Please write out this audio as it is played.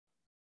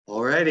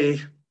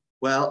Alrighty.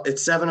 Well,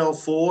 it's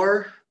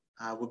 7:04.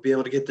 We'll be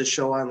able to get this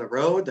show on the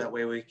road. That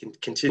way we can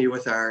continue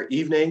with our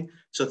evening.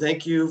 So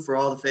thank you for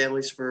all the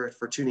families for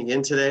tuning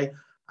in today.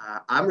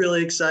 I'm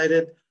really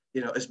excited,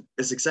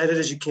 as excited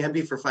as you can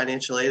be for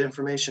financial aid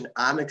information.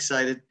 I'm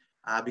excited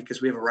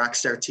because we have a rock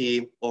star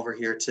team over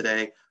here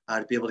today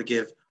to be able to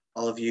give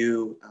all of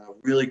you a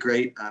really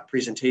great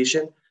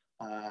presentation,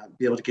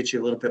 be able to get you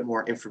a little bit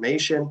more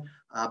information,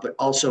 but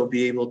also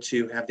be able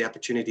to have the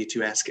opportunity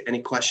to ask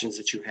any questions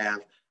that you have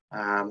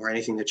or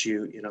anything that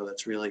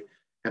that's really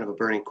kind of a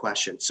burning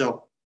question.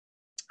 So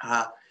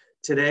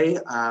today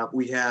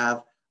we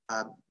have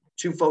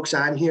two folks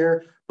on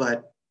here,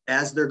 but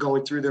as they're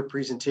going through their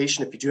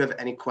presentation, if you do have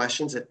any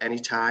questions at any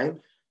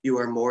time, you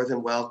are more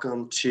than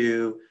welcome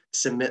to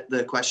submit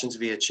the questions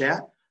via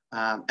chat.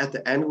 At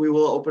the end, we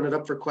will open it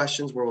up for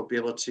questions where we'll be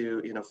able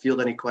to,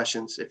 field any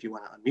questions if you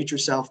want to unmute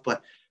yourself,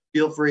 but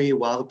feel free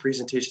while the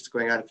presentation is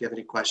going on. If you have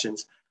any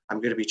questions, I'm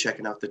going to be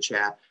checking out the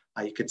chat.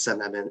 You could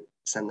send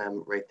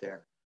them right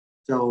there.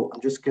 So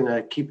I'm just going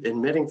to keep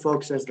admitting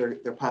folks as they're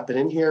popping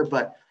in here,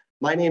 but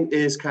my name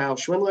is Kyle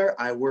Schwindler.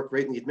 I work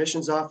right in the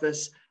admissions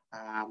office.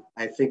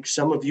 I think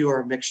some of you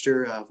are a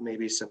mixture of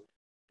maybe some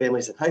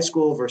families in high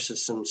school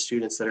versus some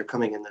students that are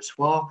coming in this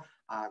fall.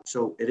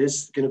 So it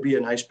is going to be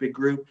a nice big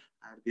group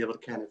to be able to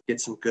kind of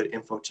get some good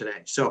info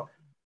today. So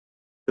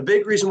the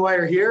big reason why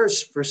you're here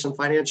is for some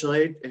financial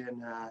aid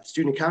and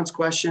student accounts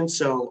questions.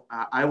 So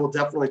I will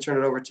definitely turn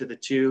it over to the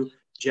two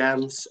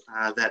gems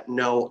that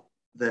know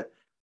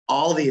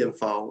all the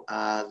info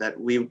that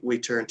we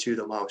turn to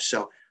the most.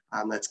 So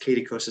that's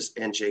Katie Kosas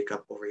and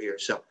Jacob over here.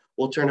 So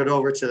we'll turn it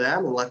over to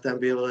them and let them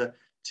be able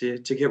to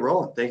get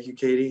rolling. Thank you,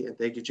 Katie, and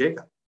thank you,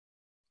 Jacob.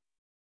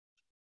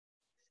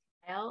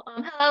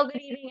 Hello,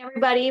 good evening,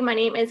 everybody. My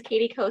name is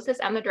Katie Kosas.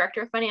 I'm the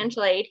Director of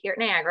Financial Aid here at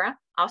Niagara,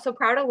 also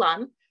proud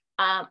alum,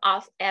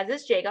 as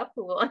is Jacob,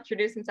 who will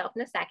introduce himself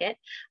in a second.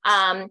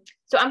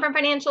 So I'm from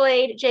Financial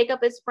Aid.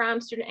 Jacob is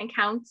from Student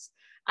Accounts.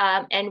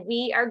 And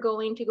we are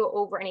going to go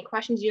over any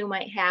questions you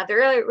might have.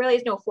 There really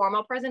is no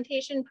formal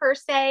presentation per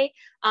se.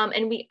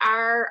 And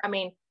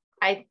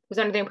I was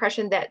under the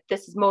impression that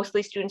this is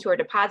mostly students who are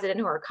deposited and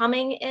who are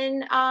coming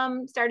in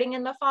starting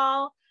in the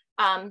fall.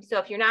 So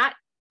if you're not,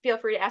 feel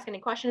free to ask any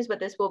questions, but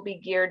this will be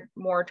geared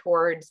more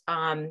towards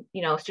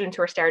students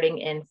who are starting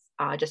in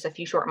just a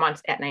few short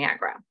months at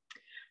Niagara.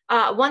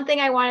 One thing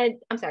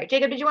I'm sorry,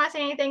 Jacob, did you want to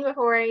say anything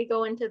before I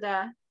go into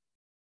the?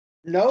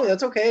 No,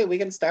 that's okay. We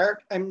can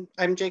start.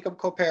 I'm Jacob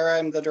Copera.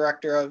 I'm the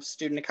Director of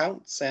Student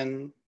Accounts,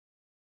 and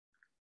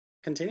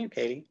continue,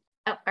 Katie.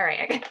 Oh, all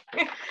right.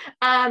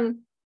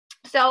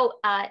 So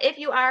if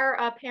you are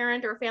a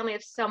parent or family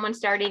of someone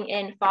starting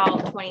in fall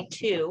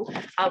 22,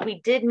 we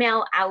did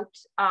mail out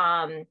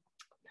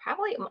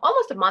probably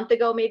almost a month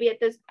ago, maybe at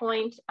this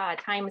point.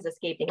 Time is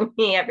escaping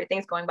me.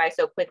 Everything's going by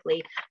so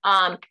quickly.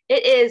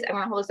 It is, I'm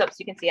gonna hold this up so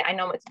you can see it. I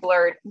know it's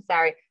blurred, I'm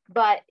sorry,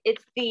 but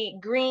it's the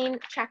green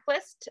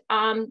checklist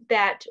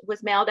that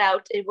was mailed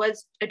out. It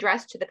was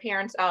addressed to the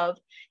parents of,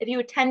 if you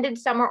attended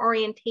summer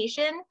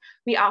orientation,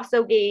 we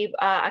also gave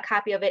a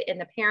copy of it in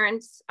the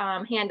parents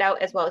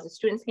handout as well as the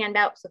students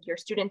handout. So if your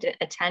student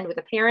didn't attend with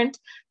a parent,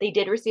 they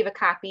did receive a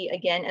copy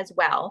again as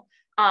well.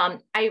 I'm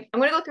going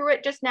to go through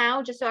it just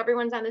now, just so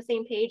everyone's on the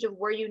same page of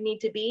where you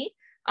need to be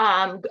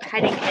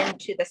heading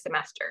into the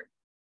semester.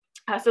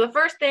 So the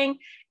first thing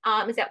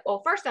is that,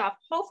 well, first off,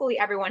 hopefully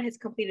everyone has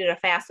completed a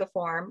FAFSA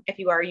form. If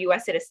you are a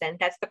U.S. citizen,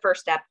 that's the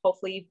first step.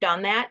 Hopefully you've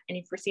done that and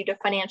you've received a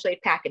financial aid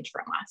package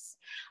from us.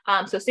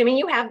 So assuming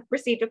you have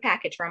received a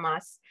package from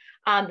us,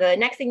 the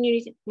next thing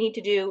you need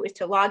to do is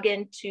to log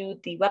into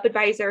the Web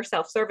Advisor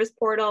self-service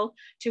portal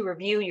to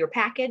review your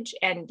package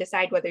and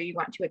decide whether you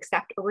want to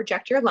accept or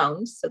reject your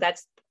loans. So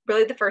that's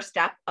really the first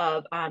step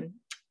of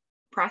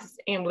process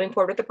and moving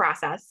forward with the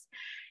process.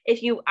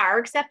 If you are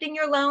accepting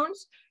your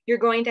loans, you're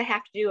going to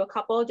have to do a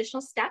couple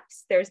additional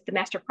steps. There's the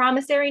master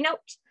promissory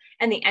note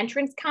and the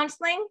entrance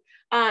counseling.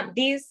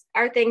 These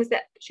are things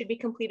that should be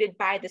completed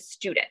by the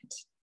student.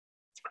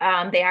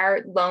 They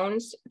are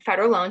loans,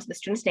 federal loans, the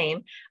student's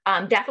name.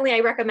 Definitely, I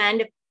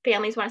recommend if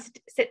families want to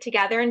sit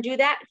together and do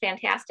that,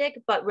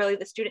 fantastic, but really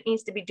the student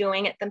needs to be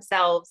doing it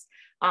themselves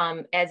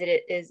as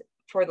it is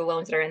for the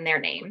loans that are in their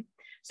name.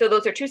 So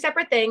those are two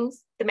separate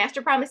things, the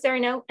master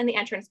promissory note and the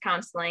entrance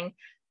counseling,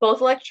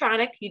 both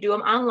electronic. You do them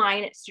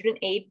online at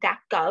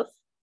studentaid.gov,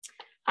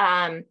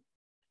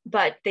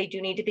 but they do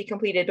need to be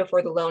completed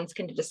before the loans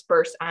can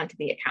disperse onto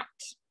the account.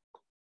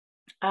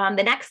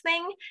 The next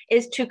thing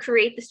is to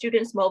create the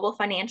student's mobile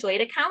financial aid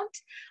account.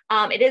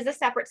 It is a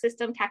separate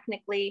system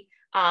technically.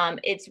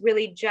 It's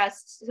really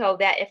just so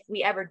that if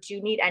we ever do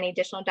need any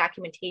additional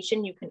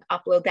documentation, you can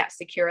upload that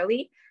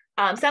securely.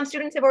 Some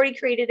students have already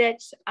created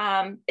it.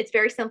 It's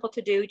very simple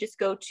to do. Just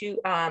go to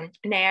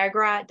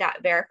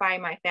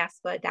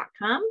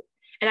niagara.verifymyfafsa.com.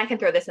 And I can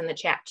throw this in the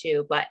chat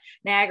too, but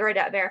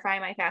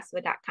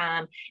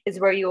niagara.verifymyfafsa.com is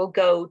where you will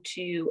go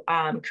to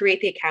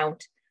create the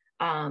account.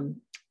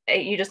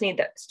 You just need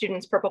the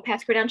student's Purple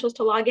Pass credentials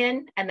to log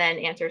in and then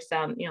answer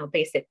some,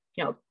 basic,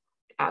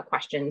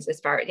 questions as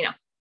far as,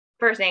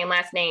 first name,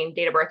 last name,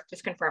 date of birth,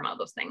 just confirm all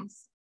those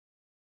things.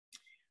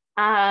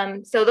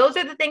 So those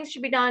are the things that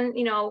should be done,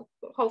 you know,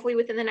 hopefully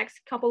within the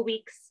next couple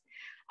weeks.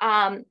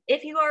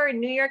 If you are a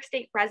New York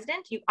State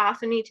resident, you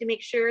also need to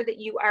make sure that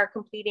you are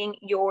completing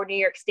your New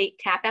York State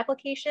TAP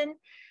application.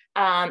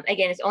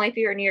 Again, it's only if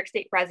you're a New York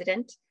State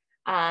resident.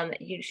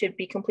 You should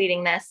be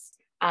completing this.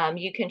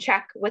 You can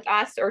check with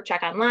us or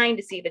check online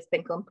to see if it's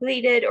been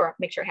completed or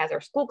make sure it has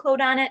our school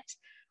code on it.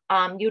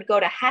 You would go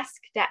to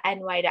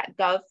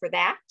hesc.ny.gov for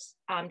that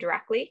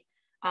directly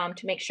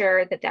to make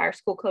sure that our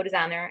school code is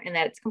on there and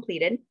that it's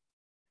completed.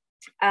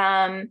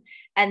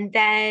 And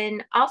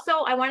then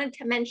also I wanted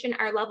to mention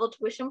our level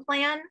tuition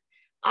plan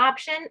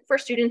option for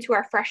students who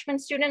are freshman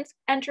students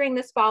entering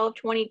this fall of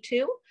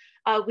 22.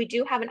 We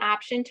do have an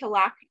option to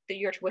lock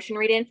your tuition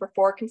rate in for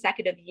 4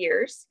 consecutive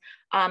years.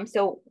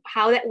 So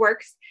how that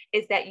works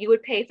is that you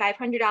would pay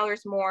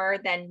 $500 more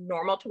than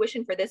normal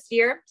tuition for this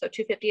year, so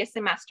 $250 a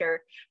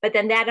semester. But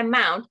then that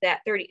amount,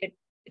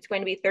 it's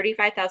going to be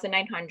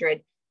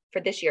 $35,900 for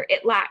this year.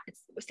 It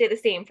stay the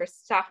same for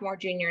sophomore,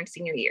 junior, and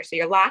senior year. So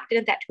you're locked in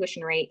at that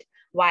tuition rate,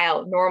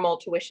 while normal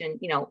tuition,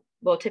 you know,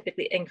 will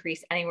typically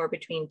increase anywhere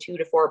between 2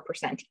 to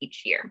 4%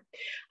 each year.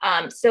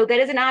 So that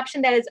is an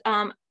option that is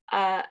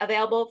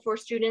available for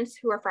students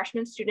who are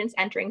freshman students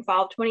entering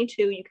fall of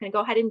 22. You can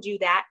go ahead and do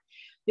that.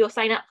 You'll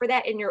sign up for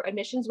that in your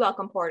admissions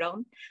welcome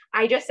portal.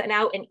 I just sent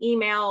out an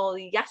email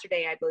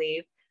yesterday, I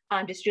believe,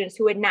 to students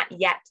who had not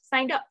yet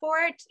signed up for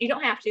it. You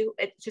don't have to,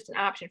 it's just an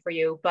option for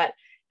you, but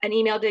an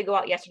email did go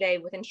out yesterday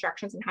with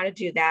instructions on how to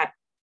do that.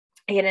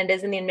 Again, it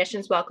is in the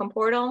admissions welcome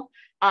portal.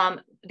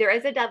 There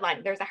is a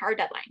deadline. There's a hard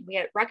deadline. We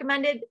had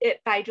recommended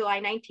it by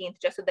July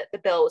 19th, just so that the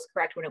bill was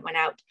correct when it went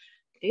out.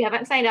 If you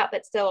haven't signed up,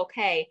 it's still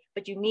okay,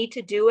 but you need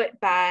to do it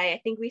by, I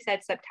think we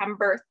said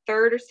September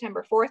 3rd or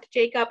September 4th,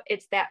 Jacob.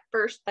 It's that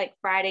first like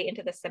Friday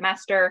into the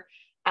semester.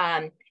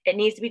 It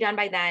needs to be done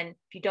by then.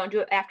 If you don't do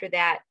it after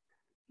that,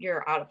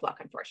 you're out of luck,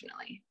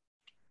 unfortunately.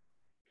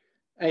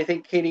 I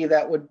think, Katie,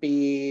 that would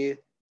be,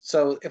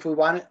 so if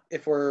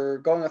we're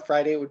going with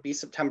Friday, it would be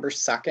September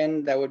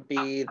 2nd. That would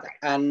be the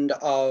end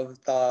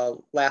of the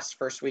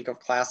first week of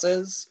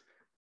classes.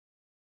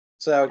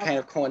 So that would kind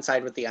of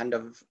coincide with the end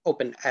of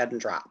open ed and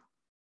drop.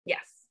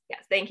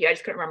 Yes, thank you. I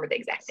just couldn't remember the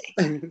exact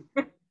day.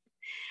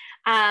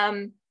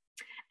 And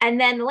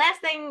then the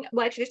last thing,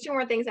 well, actually there's 2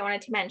 more things I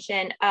wanted to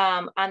mention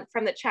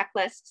from the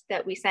checklist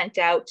that we sent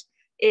out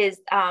is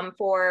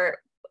for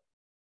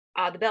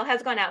the bill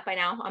has gone out by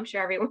now. I'm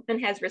sure everyone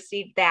has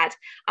received that.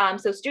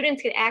 So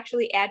students can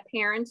actually add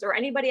parents or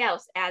anybody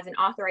else as an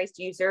authorized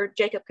user.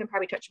 Jacob can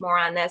probably touch more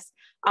on this,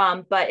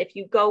 but if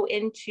you go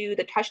into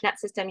the TouchNet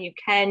system, you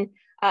can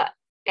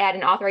add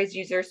an authorized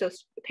user, so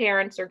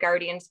parents or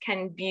guardians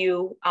can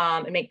view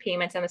and make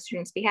payments on the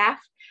student's behalf.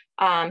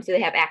 So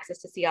they have access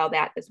to see all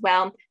that as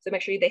well. So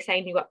make sure they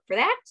sign you up for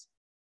that.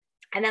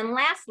 And then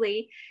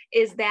lastly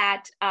is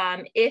that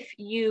if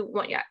you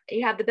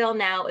have the bill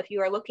now, if you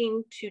are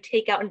looking to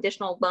take out an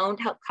additional loan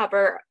to help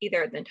cover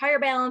either the entire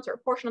balance or a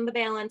portion of the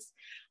balance,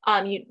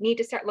 you need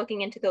to start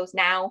looking into those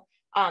now.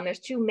 There's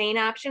 2 main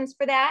options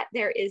for that.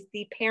 There is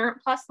the Parent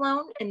Plus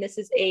loan, and this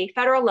is a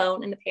federal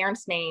loan in the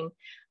parent's name.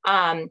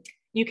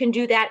 You can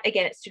do that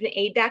again at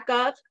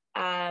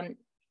studentaid.gov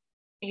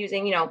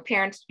using,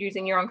 parents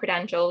using your own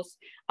credentials,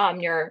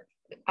 your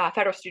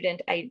federal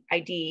student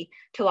ID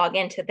to log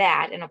into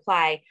that and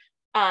apply.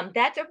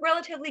 That's a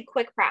relatively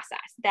quick process.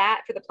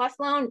 That for the Plus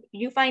loan,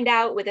 you find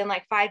out within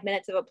like 5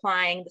 minutes of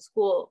applying, the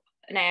school,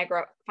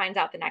 Niagara, finds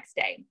out the next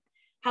day.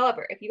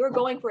 However, if you are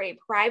going for a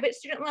private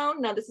student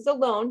loan, now this is a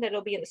loan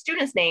that'll be in the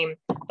student's name,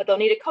 but they'll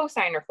need a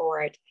cosigner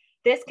for it.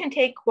 This can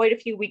take quite a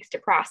few weeks to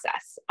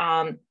process.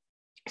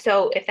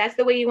 So if that's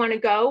the way you want to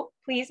go,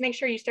 please make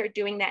sure you start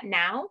doing that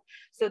now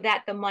so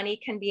that the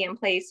money can be in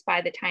place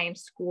by the time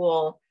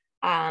school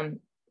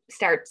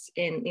starts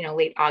in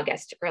late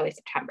August, early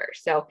September.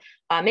 So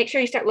make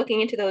sure you start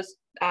looking into those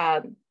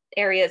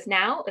areas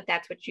now if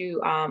that's what you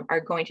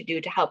are going to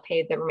do to help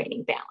pay the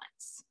remaining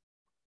balance.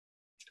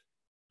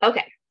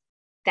 Okay,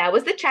 that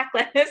was the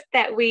checklist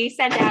that we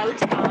sent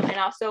out and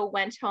also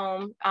went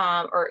home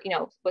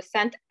was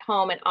sent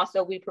home, and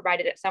also we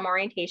provided some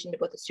orientation to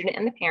both the student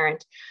and the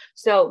parent.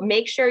 So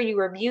make sure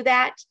you review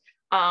that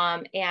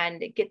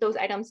and get those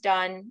items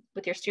done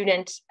with your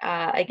student.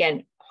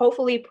 Again,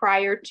 hopefully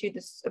prior to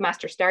the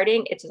semester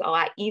starting. It's a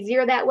lot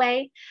easier that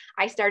way.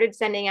 I started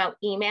sending out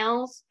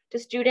emails to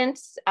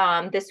students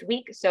this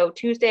week. So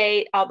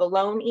Tuesday, all the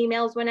loan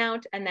emails went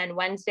out, and then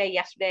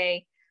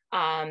yesterday,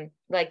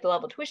 like the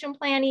level tuition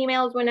plan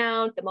emails went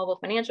out, the mobile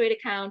financial aid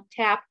account,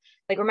 TAP,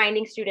 like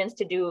reminding students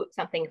to do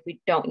something if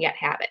we don't yet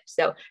have it.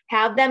 So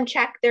have them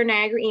check their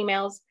Niagara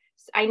emails.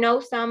 I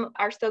know some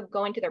are still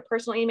going to their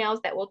personal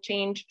emails. That will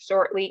change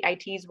shortly.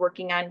 IT's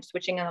working on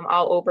switching them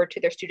all over to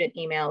their student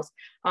emails,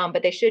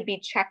 but they should be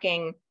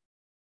checking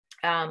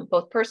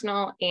both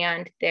personal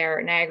and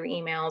their Niagara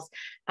emails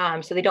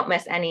so they don't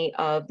miss any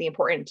of the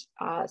important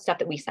stuff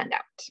that we send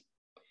out.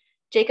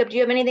 Jacob, do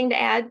you have anything to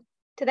add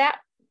to that?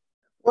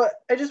 Well,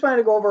 I just wanted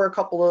to go over a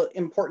couple of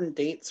important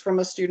dates from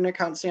a student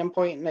account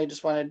standpoint, and I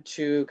just wanted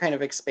to kind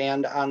of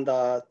expand on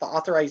the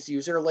authorized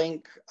user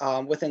link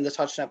within the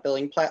TouchNet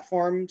billing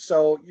platform.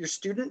 So your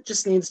student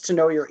just needs to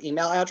know your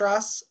email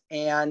address,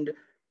 and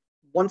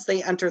once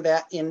they enter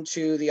that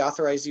into the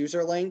authorized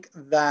user link,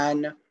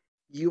 then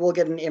you will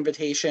get an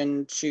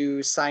invitation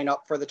to sign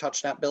up for the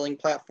TouchNet billing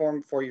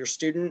platform for your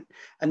student,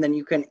 and then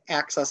you can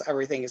access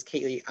everything as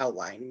Kaylee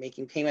outlined,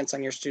 making payments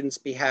on your student's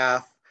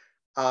behalf.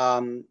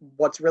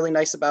 What's really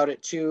nice about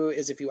it too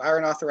is if you are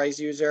an authorized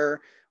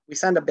user, we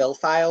send a bill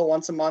file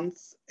once a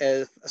month.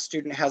 If a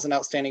student has an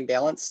outstanding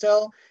balance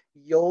still,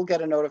 you'll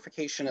get a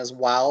notification as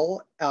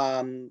well,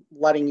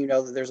 letting you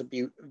know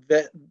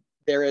that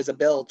there is a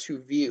bill to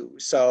view.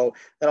 So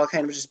that'll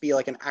kind of just be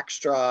like an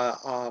extra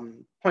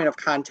point of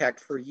contact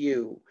for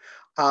you.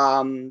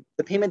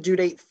 The payment due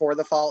date for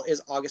the fall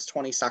is August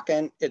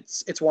 22nd.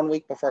 It's 1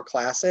 week before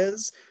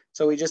classes.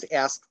 So we just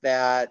ask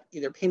that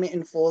either payment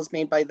in full is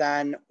made by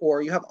then,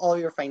 or you have all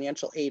your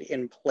financial aid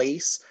in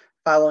place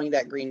following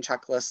that green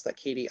checklist that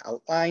Katie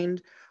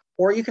outlined,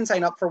 or you can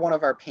sign up for one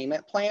of our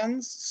payment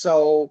plans.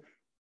 So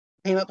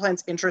payment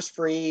plan's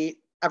interest-free.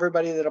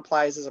 Everybody that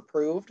applies is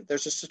approved.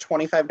 There's just a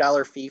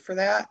 $25 fee for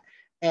that.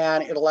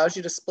 And it allows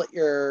you to split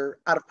your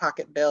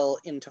out-of-pocket bill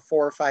into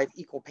 4 or 5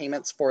 equal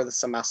payments for the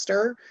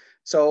semester.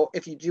 So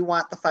if you do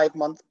want the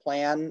 5-month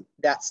plan,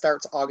 that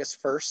starts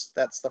August 1st.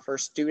 That's the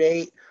first due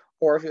date.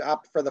 Or if you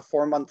opt for the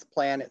 4-month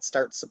plan, it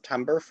starts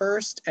September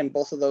 1st. And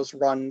both of those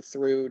run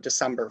through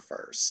December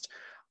 1st.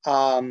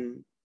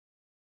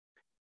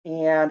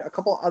 And a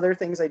couple other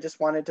things I just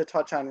wanted to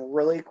touch on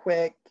really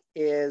quick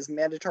is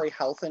mandatory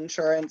health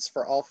insurance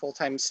for all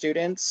full-time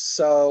students.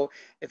 So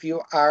if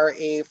you are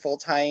a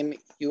full-time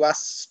US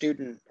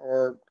student,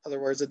 or in other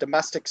words, a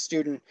domestic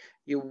student,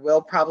 you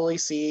will probably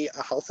see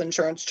a health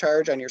insurance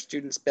charge on your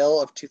student's bill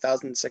of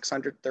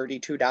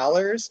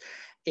 $2,632.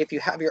 If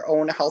you have your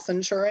own health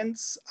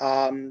insurance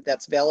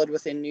that's valid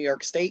within New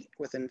York State,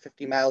 within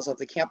 50 miles of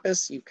the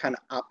campus, you can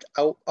opt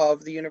out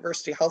of the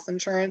university health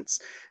insurance.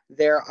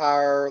 There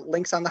are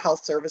links on the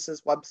health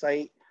services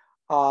website,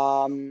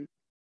 and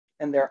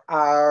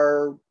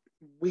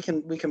we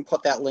can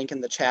put that link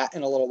in the chat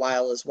in a little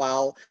while as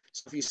well.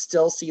 So if you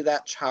still see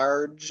that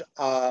charge,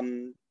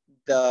 the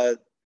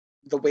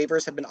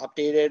waivers have been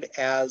updated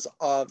as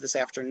of this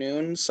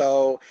afternoon.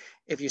 So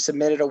if you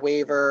submitted a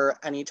waiver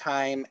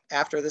anytime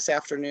after this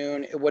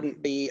afternoon, it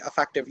wouldn't be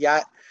effective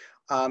yet.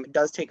 It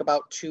does take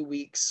about 2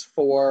 weeks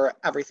for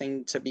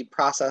everything to be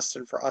processed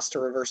and for us to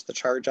reverse the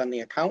charge on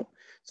the account.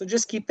 So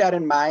just keep that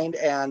in mind.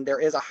 And there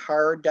is a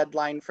hard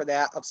deadline for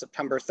that of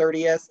September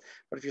 30th.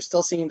 But if you're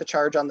still seeing the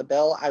charge on the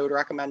bill, I would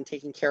recommend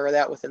taking care of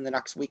that within the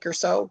next week or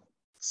so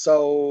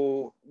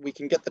we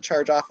can get the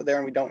charge off of there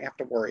and we don't have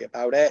to worry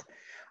about it.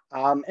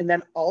 And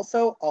then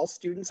also all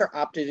students are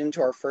opted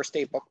into our first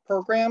day book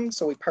program.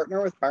 So we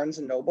partner with Barnes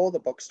 & Noble, the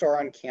bookstore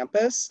on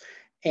campus,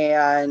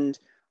 and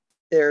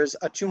there's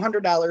a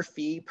 $200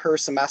 fee per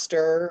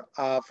semester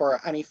for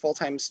any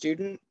full-time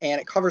student, and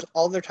it covers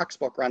all their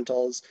textbook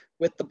rentals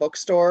with the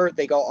bookstore.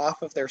 They go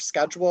off of their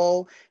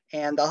schedule,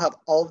 and they'll have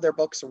all of their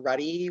books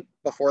ready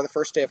before the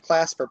first day of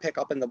class for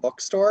pickup in the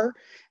bookstore.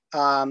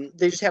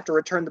 They just have to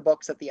return the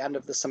books at the end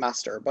of the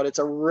semester, but it's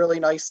a really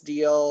nice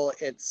deal.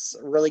 It's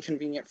really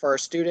convenient for our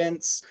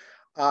students.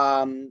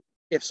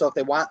 If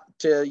they want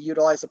to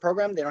utilize the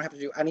program, they don't have to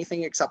do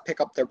anything except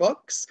pick up their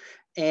books.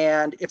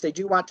 And if they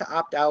do want to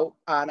opt out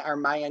on our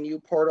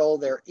MyNU portal,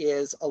 there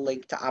is a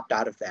link to opt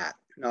out of that.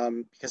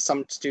 Because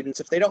some students,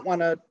 if they don't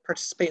want to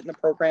participate in the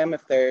program,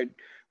 if they'd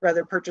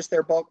rather purchase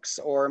their books,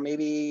 or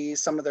maybe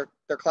some of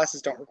their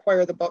classes don't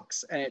require the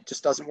books and it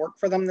just doesn't work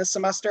for them this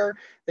semester,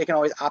 they can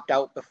always opt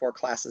out before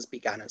classes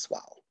begin as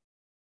well.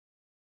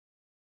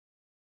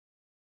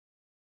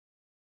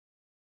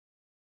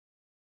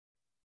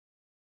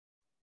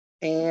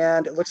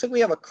 And it looks like we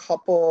have a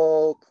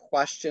couple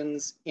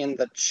questions in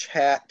the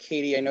chat.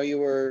 Katie, I know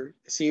you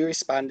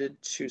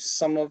responded to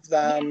some of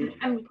them.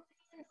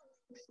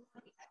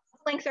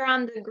 Links are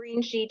on the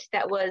green sheet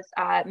that was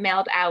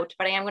mailed out,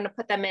 but I am going to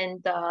put them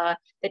in the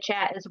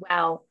chat as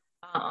well,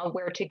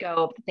 where to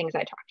go, the things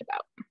I talked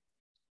about.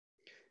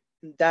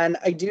 Then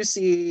I do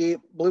see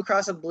Blue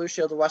Cross and Blue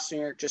Shield of Western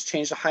New York just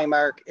changed the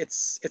Highmark.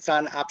 It's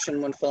not an option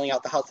when filling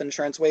out the health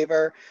insurance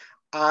waiver.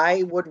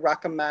 I would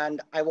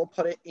recommend, I will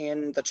put it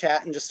in the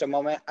chat in just a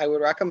moment. I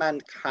would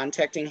recommend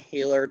contacting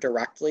Haler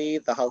directly,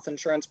 the health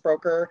insurance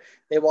broker.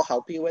 They will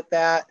help you with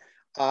that.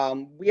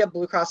 We have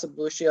Blue Cross and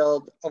Blue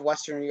Shield of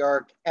Western New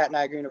York at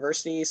Niagara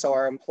University. So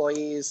our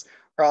employees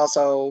are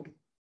also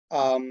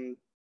going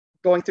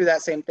through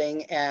that same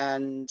thing,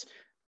 and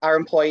our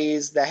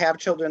employees that have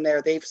children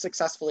there, they've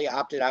successfully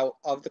opted out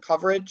of the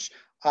coverage,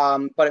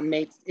 but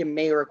it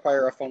may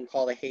require a phone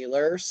call to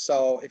Haler.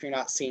 So if you're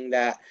not seeing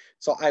that,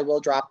 so I will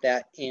drop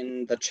that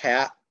in the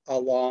chat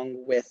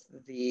along with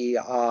the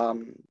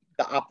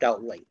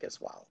opt-out link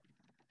as well.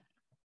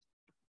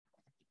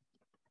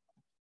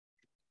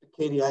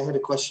 Katie, I had a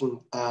question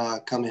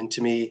come in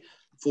to me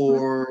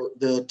for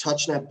the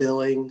TouchNet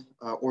billing,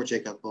 or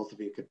Jacob, both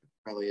of you could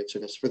probably answer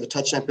this. For the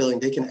TouchNet billing,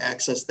 they can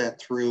access that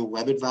through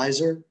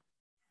WebAdvisor.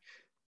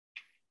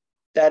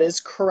 That is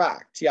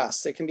correct.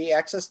 Yes, it can be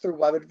accessed through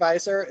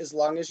WebAdvisor as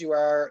long as you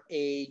are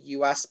a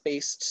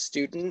US-based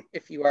student.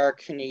 If you are a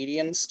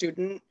Canadian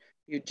student,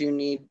 you do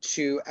need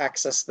to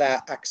access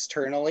that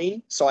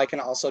externally. So I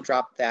can also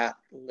drop that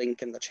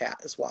link in the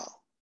chat as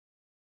well.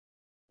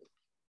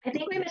 I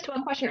think we missed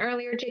one question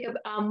earlier, Jacob.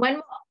 When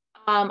will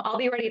I'll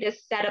be ready to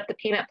set up the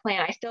payment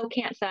plan? I still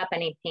can't set up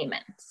any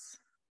payments.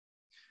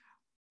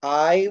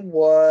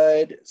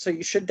 So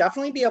you should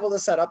definitely be able to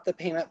set up the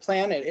payment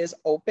plan. It is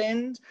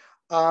opened.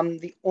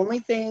 The only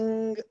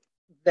thing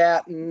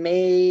that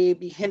may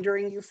be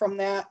hindering you from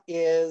that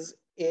is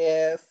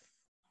if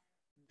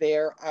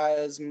there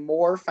is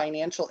more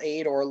financial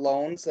aid or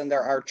loans than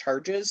there are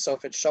charges. So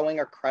if it's showing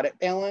a credit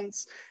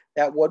balance,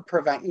 that would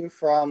prevent you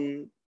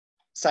from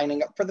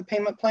signing up for the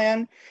payment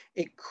plan.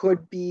 It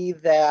could be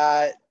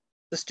that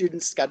the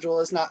student's schedule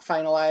is not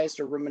finalized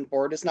or room and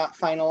board is not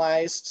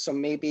finalized. So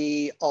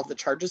maybe all the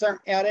charges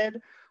aren't added,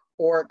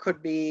 or it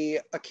could be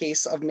a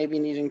case of maybe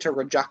needing to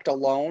reject a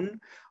loan.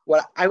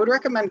 What I would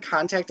recommend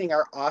contacting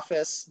our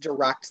office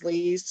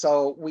directly.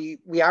 So we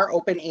are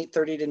open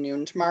 8:30 to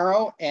noon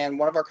tomorrow, and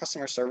one of our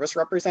customer service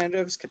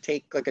representatives could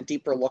take like a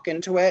deeper look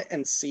into it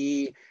and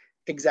see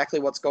exactly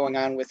what's going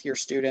on with your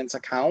student's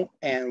account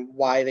and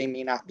why they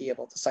may not be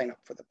able to sign up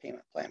for the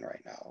payment plan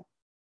right now.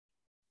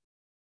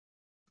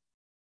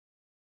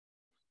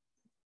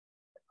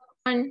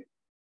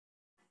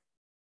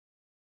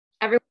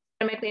 Everyone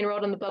automatically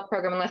enrolled in the book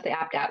program unless they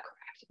opt out,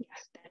 correct?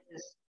 Yes, that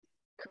is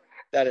correct.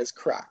 That is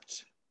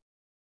correct.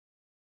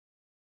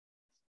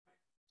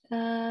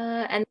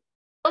 And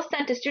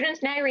sent to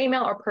students' Niagara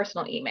email or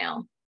personal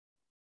email?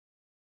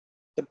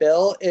 The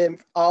bill,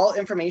 all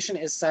information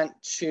is sent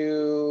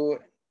to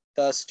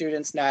the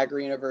student's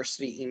Niagara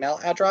University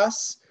email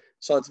address.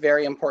 So it's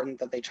very important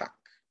that they check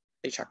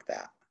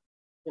that.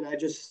 Can I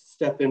just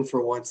step in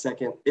for 1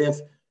 second?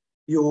 If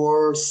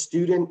your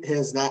student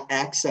has not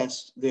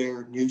accessed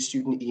their new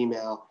student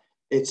email,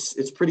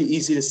 it's pretty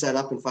easy to set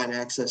up and find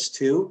access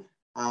to.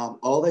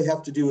 All they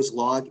have to do is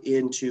log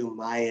into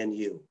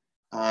MyNU.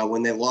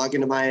 When they log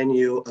into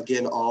MyNU,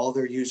 again, all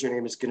their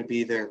username is going to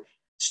be their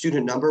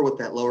student number with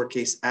that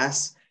lowercase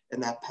s,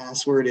 and that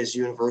password is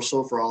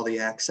universal for all the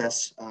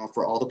access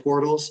for all the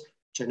portals,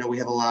 which I know we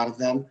have a lot of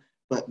them.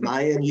 But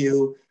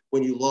MyNU,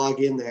 when you log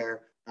in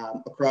there,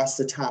 across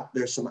the top,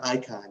 there's some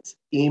icons.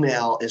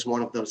 Email is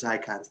one of those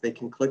icons. They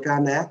can click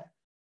on that,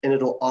 and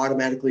it'll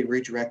automatically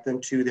redirect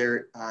them to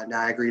their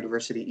Niagara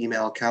University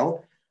email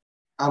account.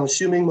 I'm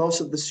assuming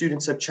most of the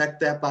students have checked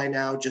that by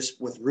now,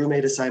 just with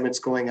roommate assignments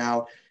going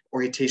out,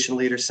 orientation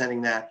leaders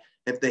sending that.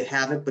 If they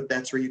haven't, but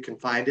that's where you can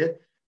find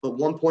it. But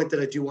one point that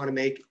I do want to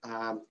make,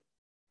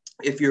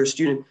 if your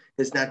student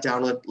has not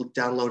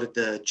downloaded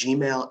the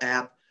Gmail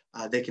app,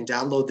 they can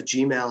download the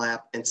Gmail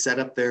app and set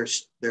up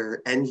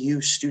their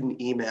NU student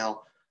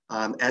email.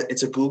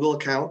 It's a Google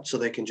account, so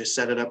they can just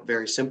set it up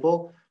very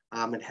simple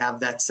and have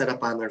that set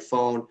up on their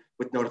phone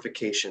with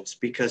notifications.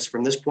 Because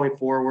from this point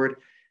forward,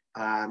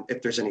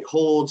 if there's any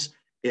holds,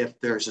 if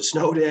there's a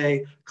snow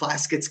day,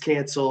 class gets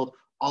canceled,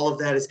 all of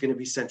that is going to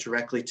be sent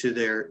directly to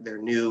their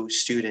new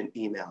student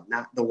email,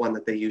 not the one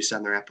that they use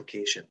on their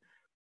application.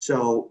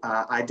 So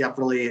I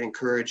definitely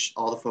encourage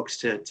all the folks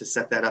to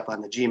set that up on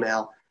the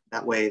Gmail.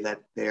 That way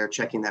that they're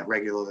checking that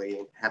regularly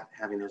and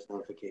having those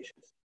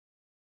notifications.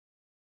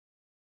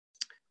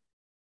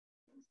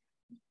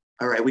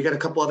 All right, we got a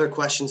couple other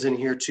questions in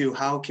here too.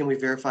 How can we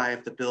verify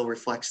if the bill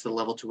reflects the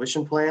level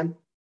tuition plan?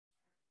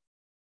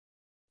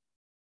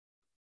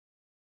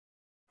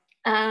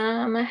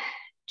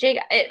 Jake,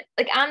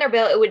 like on their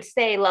bill, it would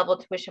say level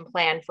tuition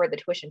plan for the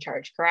tuition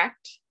charge,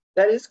 correct?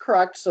 That is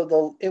correct.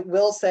 So it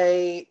will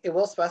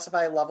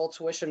specify level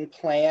tuition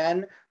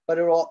plan, but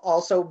it will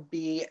also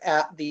be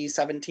at the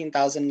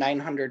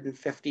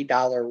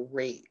 $17,950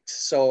 rate.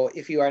 So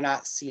if you are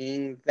not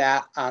seeing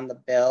that on the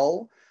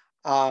bill,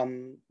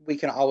 we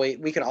can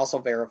also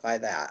verify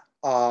that.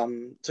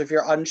 So if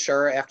you're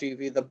unsure after you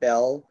view the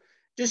bill,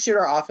 just shoot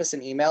our office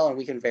an email and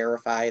we can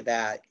verify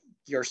that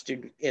your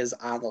student is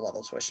on the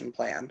level tuition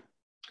plan.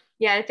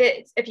 Yeah,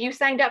 if you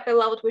signed up for the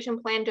level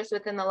tuition plan just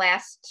within the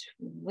last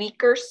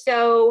week or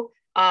so,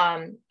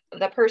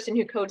 the person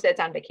who codes that's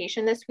on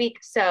vacation this week,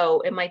 so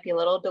it might be a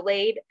little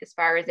delayed as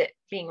far as it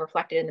being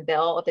reflected in the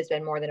bill if it's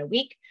been more than a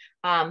week,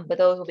 but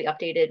those will be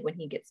updated when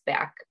he gets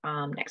back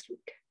next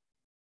week.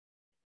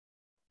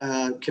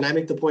 Can I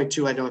make the point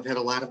too? I know I've had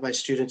a lot of my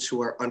students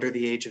who are under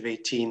the age of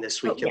 18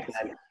 this week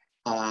getting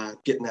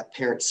that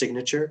parent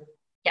signature.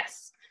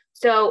 Yes.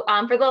 So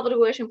for the level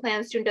tuition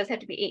plan, the student does have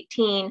to be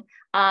 18.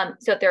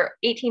 So if they're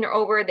 18 or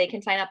over, they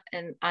can sign up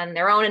on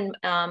their own in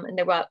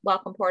their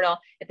welcome portal.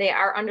 If they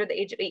are under the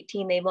age of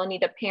 18, they will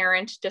need a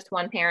parent, just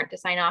one parent, to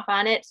sign off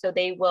on it. So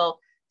they will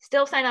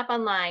still sign up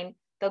online,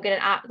 they'll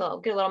get they'll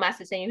get a little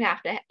message saying you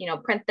have to,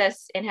 print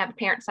this and have a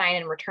parent sign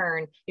and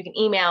return. You can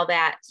email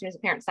that. As soon as the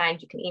parent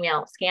signs, you can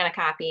scan a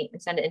copy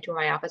and send it into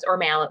my office or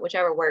mail it,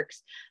 whichever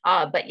works.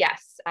 But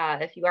yes,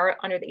 if you are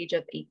under the age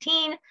of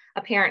 18,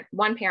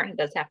 one parent who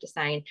does have to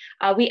sign.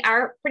 We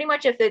are pretty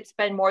much, if it's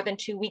been more than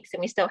 2 weeks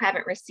and we still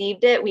haven't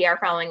received it, we are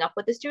following up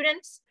with the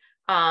students.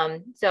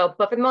 But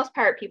for the most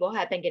part, people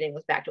have been getting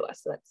this back to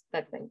us. So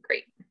that's been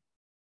great.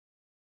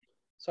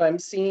 So I'm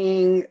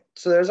seeing,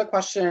 so there's a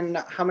question,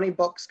 how many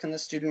books can the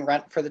student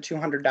rent for the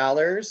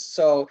 $200?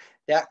 So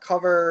that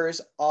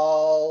covers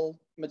all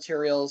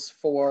materials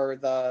for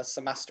the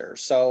semester.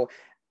 So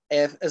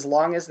as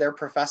long as their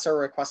professor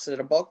requested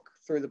a book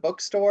through the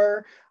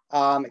bookstore,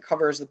 it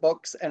covers the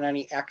books and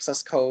any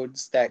access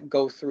codes that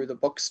go through the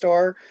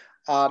bookstore.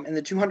 And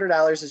the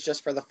 $200 is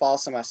just for the fall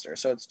semester.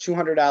 So it's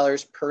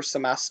 $200 per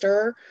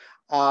semester.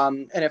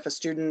 And if a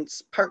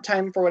student's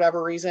part-time for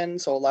whatever reason,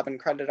 so 11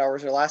 credit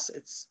hours or less,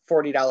 it's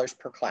 $40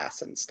 per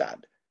class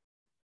instead.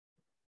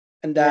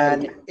 And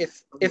then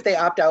if they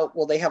opt out,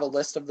 will they have a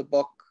list of the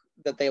book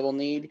that they will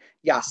need?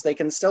 Yes, they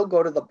can still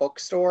go to the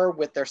bookstore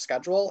with their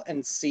schedule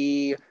and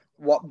see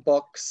what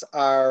books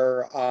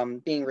are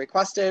being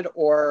requested,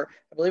 or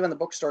I believe on the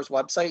bookstore's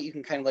website, you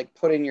can kind of like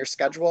put in your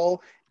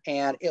schedule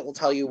and it will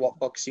tell you what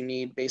books you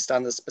need based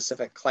on the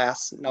specific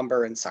class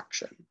number and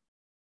section.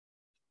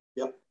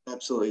 Yep,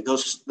 absolutely.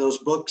 Those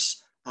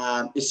books,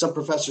 some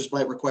professors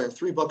might require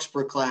 3 books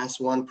per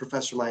class. One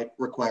professor might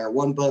require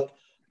 1 book.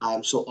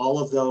 So all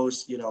of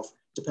those,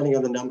 depending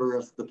on the number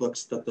of the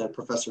books that the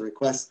professor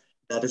requests,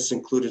 that is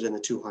included in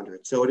the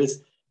 200. So it's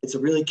a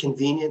really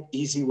convenient,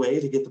 easy way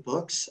to get the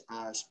books.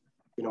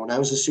 When I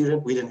was a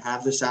student, we didn't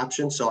have this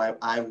option. So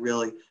I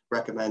really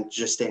recommend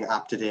just staying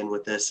opted in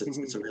with this.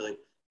 It's a really,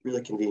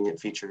 really convenient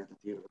feature that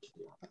the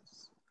university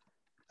offers.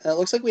 And it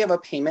looks like we have a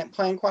payment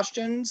plan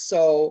question.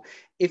 So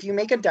if you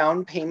make a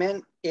down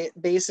payment, it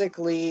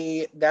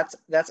basically, that's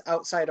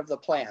outside of the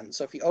plan.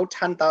 So if you owe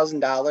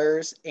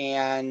 $10,000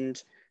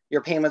 and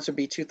your payments would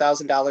be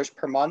 $2,000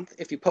 per month,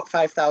 if you put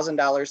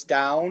 $5,000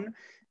 down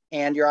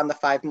and you're on the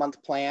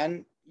 5-month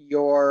plan,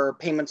 your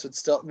payments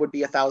would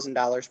be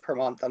 $1,000 per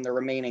month on the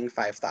remaining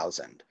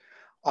 $5,000.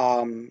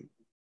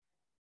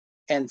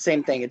 And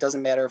same thing, it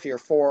doesn't matter if you're a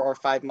 4 or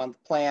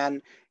 5-month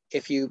plan.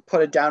 If you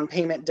put a down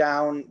payment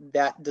down,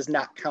 that does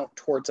not count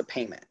towards a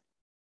payment.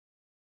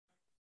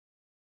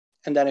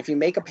 And then if you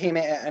make a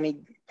payment at any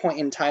point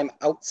in time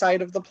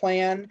outside of the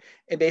plan,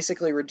 it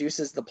basically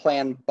reduces the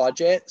plan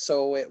budget.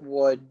 So it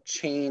would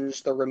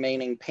change the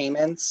remaining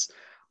payments.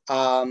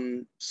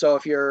 So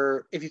if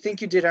you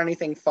think you did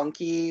anything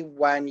funky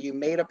when you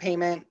made a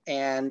payment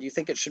and you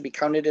think it should be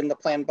counted in the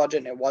plan budget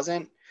and it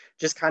wasn't,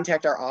 just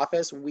contact our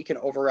office. We can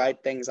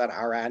override things on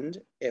our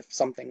end if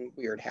something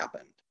weird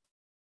happened.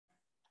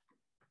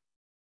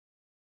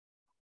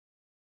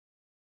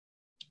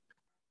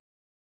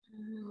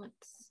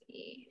 Let's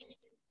see.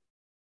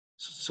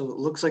 So it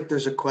looks like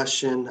there's a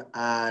question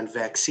on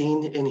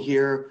vaccine in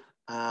here.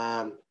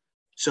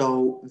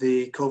 So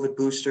the COVID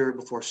booster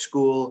before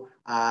school,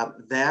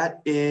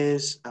 that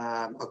is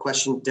a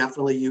question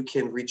definitely you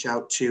can reach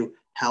out to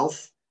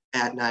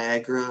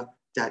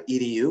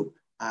health@niagara.edu.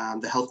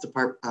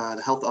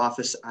 The health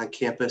office on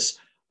campus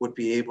would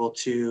be able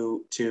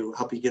to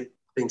help you get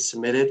things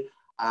submitted.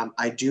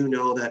 I do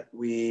know that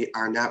we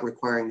are not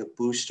requiring the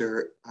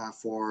booster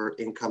for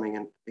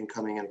incoming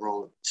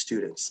enrollment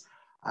students.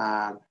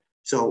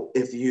 So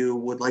if you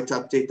would like to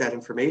update that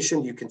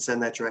information, you can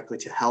send that directly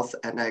to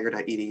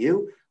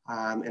health@niagara.edu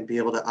and be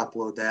able to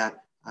upload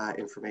that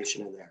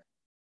information in there.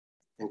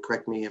 And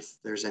correct me if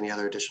there's any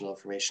other additional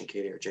information,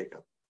 Katie or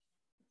Jacob.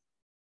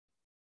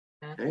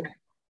 Okay.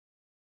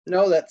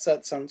 No, that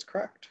sounds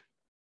correct.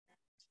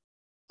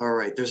 All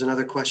right, there's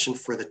another question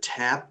for the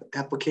TAP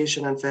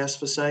application on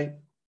FAFSA site.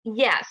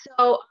 Yeah,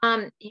 so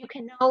you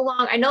can no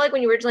longer, I know like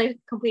when you originally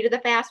completed the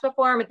FAFSA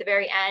form, at the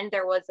very end,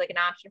 there was like an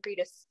option for you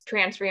to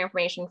transfer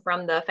information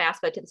from the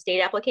FAFSA to the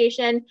state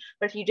application.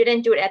 But if you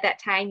didn't do it at that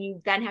time,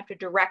 you then have to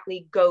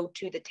directly go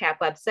to the TAP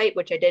website,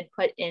 which I did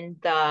put in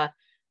the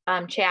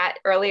chat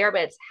earlier,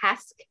 but it's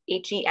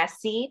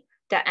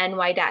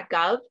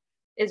HESC.ny.gov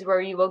is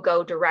where you will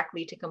go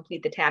directly to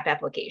complete the TAP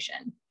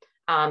application.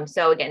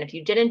 So again, if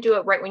you didn't do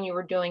it right when you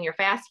were doing your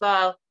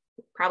FAFSA,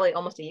 probably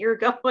almost a year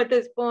ago at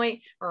this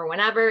point, or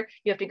whenever,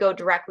 you have to go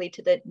directly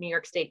to the New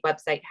York State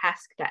website,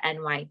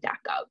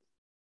 hesc.ny.gov.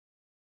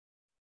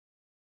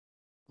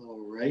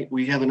 All right,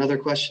 we have another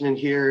question in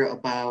here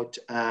about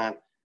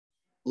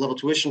level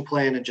tuition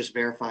plan and just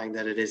verifying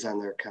that it is on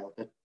their account.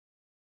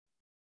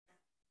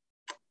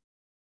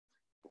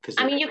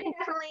 I mean, you can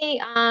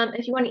definitely,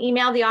 if you want to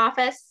email the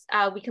office,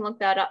 we can look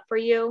that up for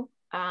you,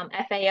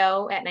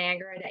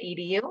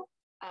 FAO@niagara.edu.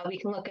 We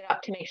can look it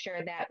up to make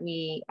sure that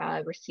we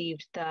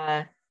received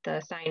the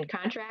signed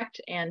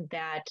contract, and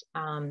that,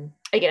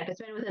 again, if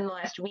it's been within the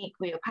last week,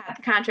 we will have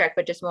the contract,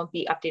 but just won't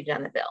be updated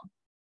on the bill.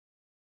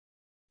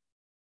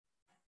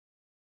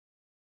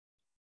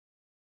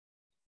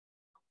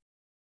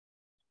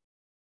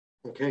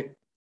 Okay,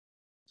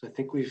 So I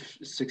think we've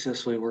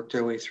successfully worked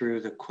our way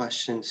through the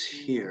questions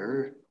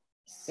here.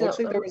 It looks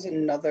like there was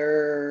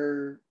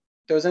another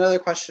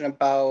question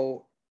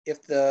about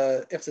if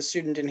the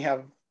student didn't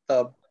have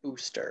the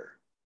booster.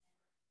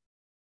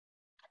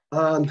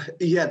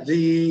 Yeah,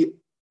 the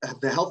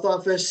health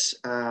office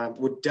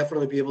would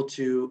definitely be able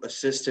to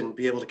assist and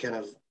be able to kind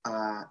of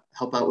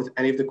help out with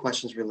any of the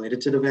questions related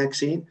to the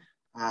vaccine.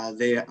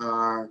 They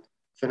are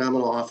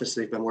phenomenal office.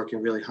 They've been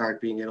working really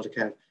hard being able to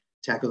kind of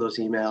tackle those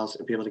emails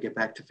and be able to get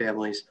back to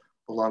families,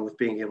 along with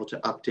being able to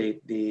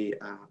update the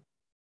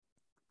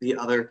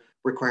other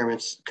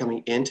requirements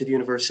coming into the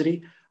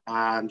university.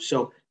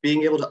 So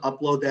being able to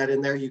upload that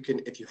in there, you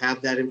can, if you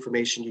have that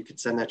information, you can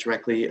send that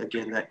directly.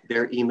 Again, that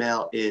their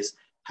email is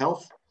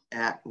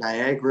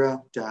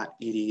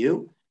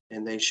health@niagara.edu,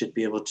 and they should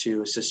be able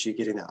to assist you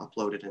getting that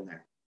uploaded in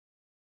there.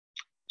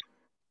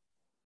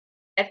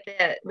 If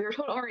we were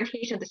told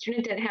orientation, the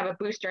student didn't have a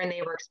booster and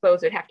they were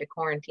exposed, they'd have to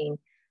quarantine.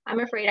 I'm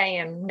afraid I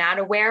am not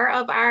aware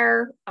of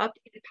our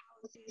updated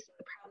policies, so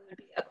it probably would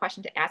be a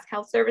question to ask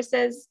health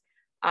services.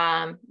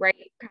 Right,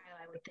 Kyle,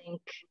 I would think.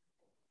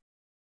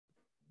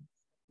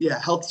 Yeah,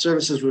 health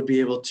services would be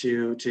able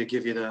to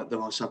give you the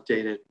most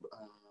updated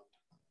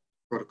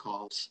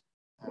protocols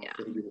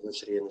for the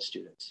university and the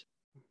students.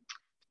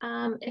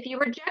 If you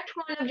reject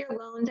one of your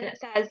loans and it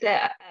says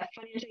that a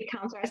financial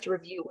counselor has to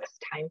review, what's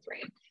the time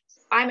frame?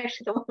 So I'm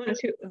actually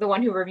the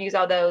one who reviews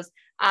all those.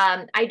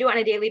 I do it on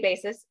a daily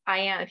basis. I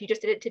am. If you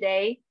just did it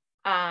today,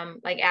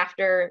 like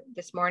after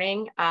this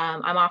morning,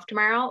 I'm off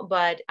tomorrow,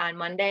 but on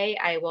Monday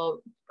I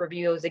will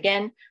review those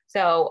again.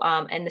 So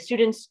and the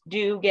students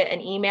do get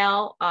an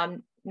email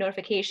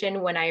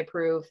notification when I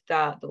approve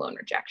the loan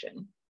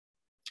rejection,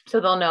 so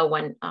they'll know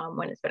when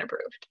it's been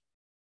approved.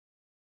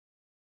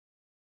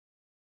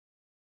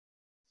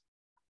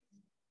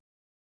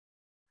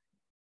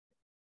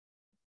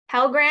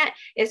 Pell Grant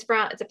is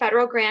it's a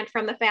federal grant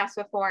from the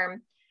FAFSA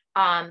form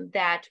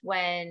that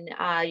when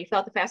you fill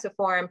out the FAFSA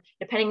form,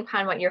 depending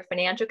upon what your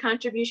financial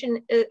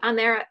contribution on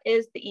there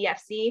is, the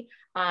EFC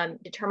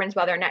determines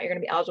whether or not you're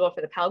going to be eligible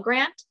for the Pell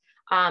Grant.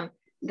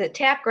 The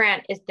TAP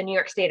grant is the New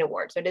York State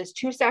award. So it is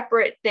two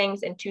separate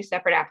things and two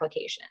separate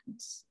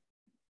applications.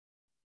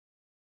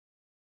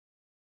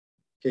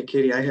 Okay,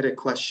 Katie, I had a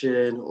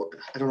question.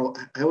 I don't know.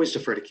 I always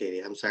defer to Katie.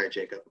 I'm sorry,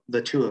 Jacob.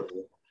 The two of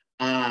you.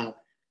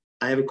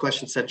 I have a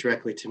question sent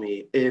directly to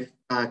me. If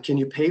can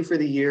you pay for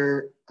the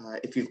year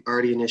if you've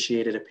already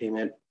initiated a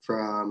payment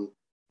from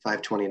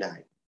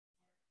 529?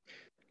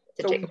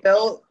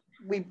 So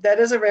that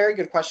is a very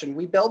good question.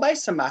 We bill by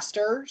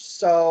semester,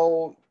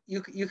 so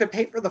you could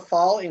pay for the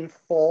fall in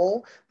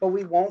full, but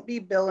we won't be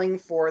billing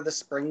for the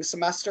spring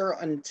semester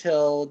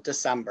until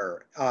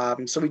December.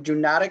 So we do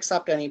not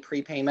accept any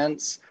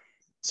prepayments.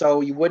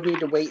 So you would need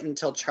to wait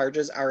until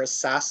charges are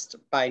assessed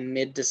by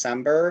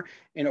mid-December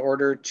in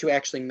order to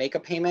actually make a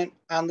payment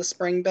on the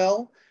spring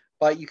bill,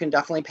 but you can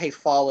definitely pay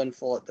fall in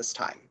full at this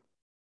time.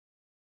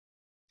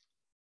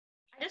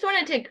 I just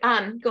wanted to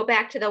go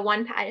back to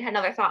I had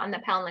another thought on the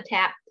Pell and the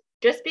TAP.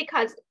 Just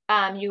because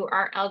you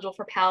aren't eligible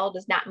for Pell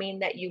does not mean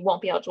that you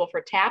won't be eligible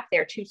for TAP.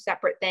 They're two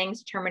separate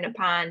things determined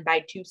upon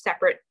by two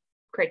separate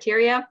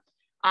criteria.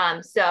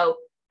 So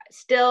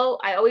still,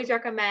 I always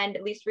recommend,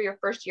 at least for your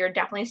first year,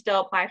 definitely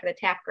still apply for the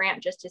TAP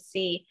grant just to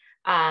see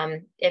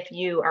if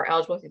you are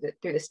eligible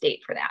through the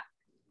state for that.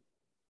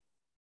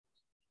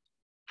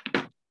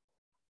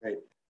 Right.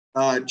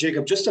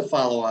 Jacob, just to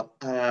follow up,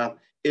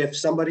 if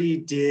somebody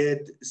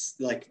did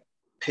like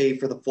pay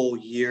for the full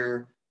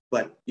year,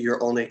 but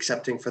you're only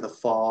accepting for the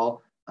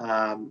fall,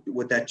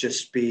 would that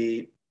just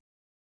be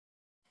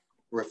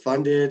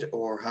refunded,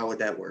 or how would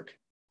that work?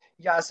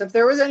 Yes, if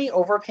there was any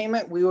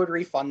overpayment, we would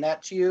refund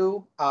that to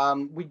you.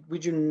 We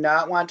do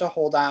not want to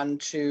hold on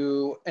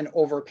to an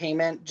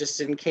overpayment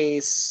just in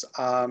case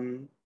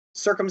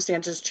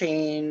circumstances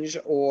change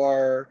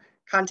or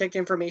contact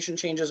information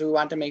changes. We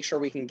want to make sure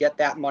we can get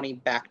that money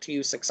back to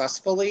you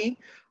successfully.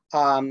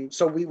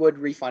 So we would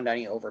refund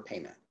any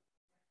overpayment.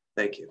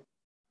 Thank you.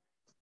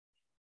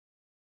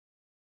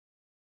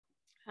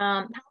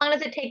 How long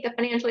does it take the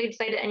financial aid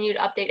site and you to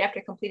update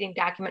after completing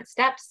document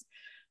steps?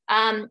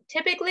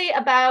 Typically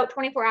about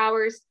 24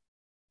 hours.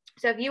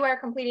 So if you are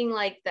completing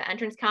like the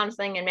entrance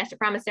counseling and master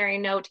promissory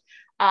note,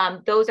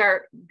 those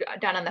are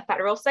done on the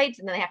federal sites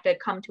and then they have to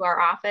come to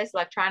our office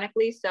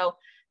electronically. So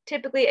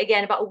typically,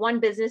 again, about 1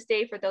 business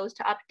day for those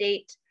to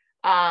update.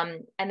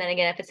 And then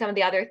again, if it's some of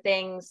the other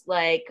things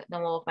like the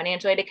whole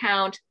financial aid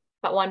account,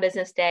 about 1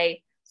 business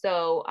day.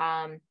 So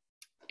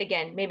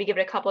again, maybe give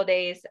it a couple of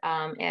days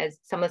as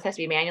some of this has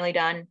to be manually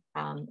done.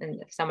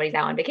 And if somebody's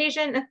out on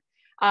vacation, it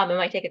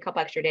might take a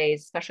couple extra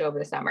days, especially over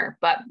the summer.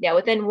 But yeah,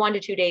 within 1 to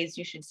 2 days,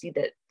 you should see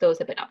that those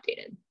have been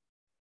updated.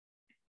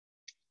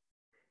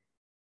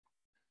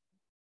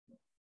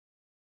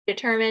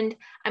 Determined,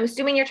 I'm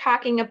assuming you're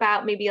talking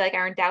about maybe like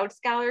our endowed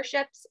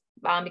scholarships,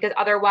 because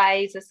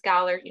otherwise the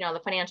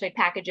the financial aid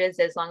packages,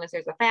 as long as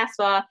there's a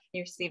FAFSA,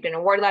 you received an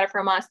award letter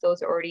from us,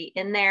 those are already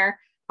in there.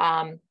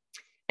 And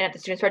if the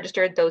students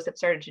registered, those have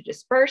started to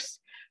disperse.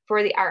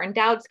 For the Art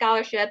Endowed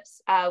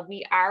scholarships,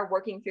 we are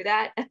working through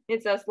that.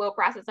 It's a slow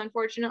process,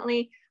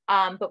 unfortunately,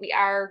 but we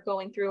are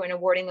going through and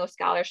awarding those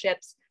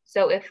scholarships.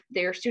 So if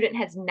their student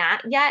has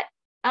not yet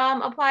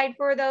applied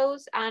for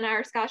those on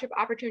our Scholarship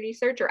Opportunity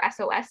Search or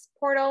SOS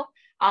portal,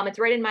 it's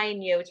right in my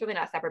NU. It's really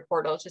not a separate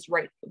portal. It's just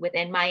right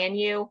within my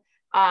NU.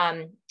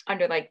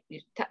 Under like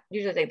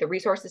usually like the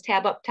resources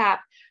tab up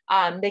top,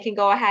 they can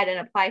go ahead and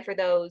apply for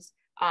those.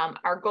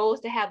 Our goal is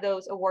to have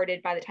those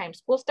awarded by the time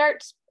school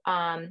starts.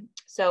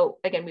 So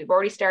again, we've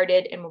already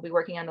started and we'll be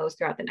working on those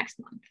throughout the next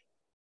month.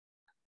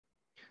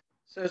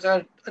 So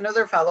there's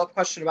another follow-up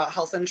question about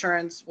health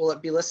insurance. Will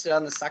it be listed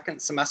on the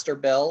second semester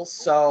bill?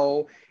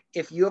 So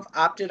if you have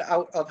opted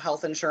out of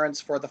health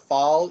insurance for the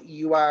fall,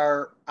 you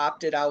are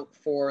opted out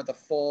for the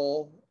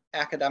full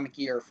academic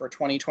year for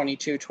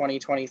 2022,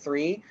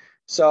 2023.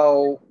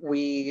 So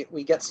we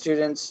get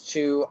students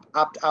to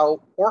opt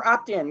out or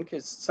opt in,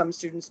 because some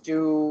students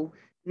do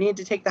need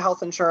to take the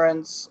health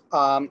insurance.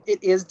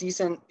 It is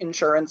decent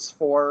insurance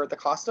for the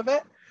cost of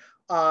it.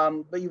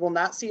 But you will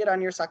not see it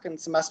on your second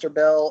semester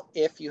bill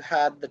if you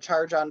had the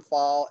charge on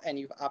fall and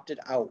you've opted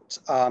out.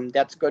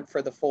 That's good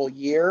for the full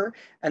year.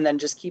 And then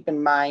just keep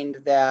in mind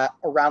that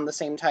around the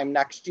same time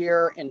next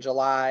year in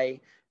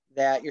July,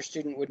 that your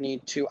student would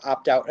need to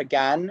opt out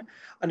again.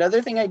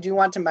 Another thing I do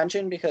want to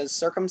mention, because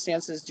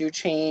circumstances do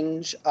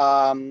change,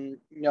 you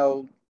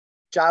know,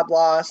 job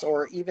loss,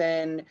 or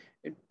even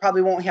it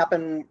probably won't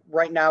happen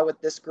right now with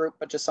this group,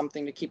 but just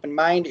something to keep in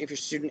mind. If your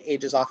student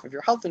ages off of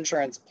your health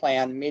insurance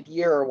plan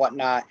mid-year or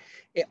whatnot,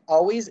 it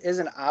always is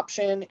an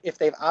option if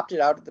they've opted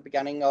out at the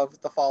beginning of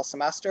the fall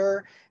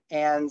semester,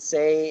 and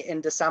say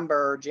in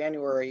December or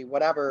January,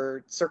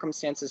 whatever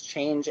circumstances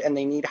change and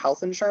they need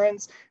health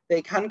insurance,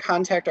 they can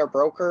contact our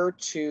broker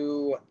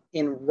to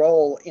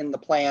enroll in the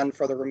plan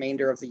for the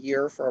remainder of the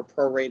year for a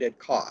prorated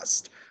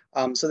cost.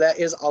 So that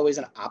is always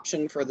an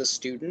option for the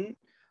student.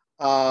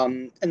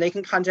 And they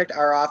can contact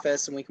our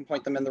office and we can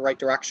point them in the right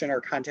direction,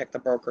 or contact the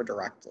broker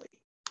directly.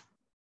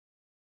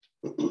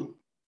 I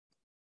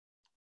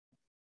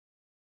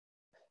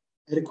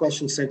had a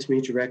question sent to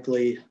me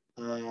directly.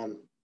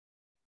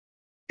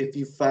 If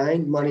you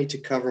find money to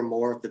cover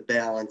more of the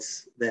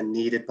balance than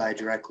needed by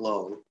direct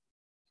loan,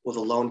 will the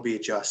loan be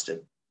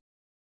adjusted?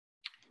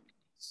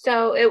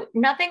 So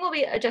nothing will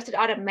be adjusted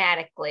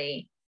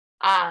automatically.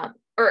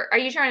 Or are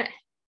you trying to,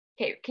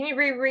 okay, can you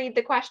reread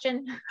the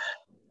question?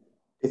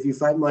 If you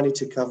find money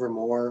to cover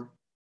more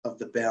of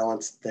the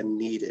balance than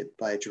needed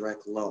by a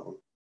direct loan,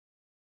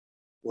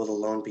 will the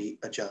loan be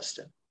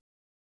adjusted?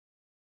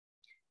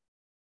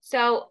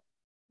 So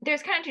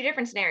there's kind of two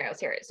different scenarios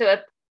here. So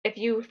if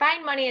you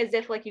find money as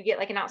if like you get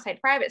like an outside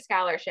private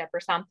scholarship or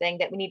something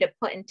that we need to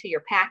put into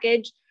your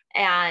package,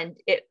 and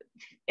if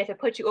it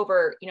puts you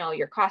over, you know,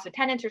 your cost of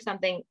attendance or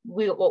something,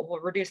 we'll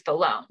reduce the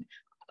loan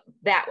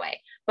that way.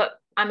 But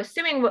I'm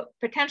assuming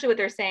potentially what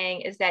they're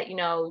saying is that, you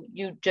know,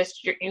 you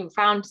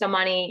found some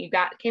money,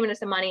 came into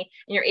some money,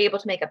 and you're able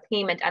to make a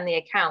payment on the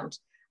account.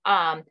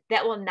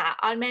 That will not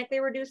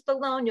automatically reduce the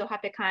loan. You'll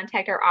have to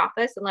contact our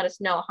office and let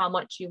us know how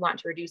much you want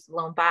to reduce the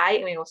loan by,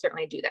 and we will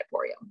certainly do that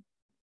for you.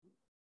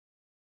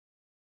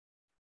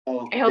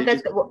 I hope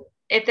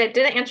if that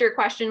didn't answer your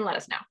question, let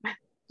us know.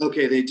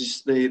 Okay,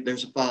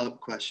 there's a follow-up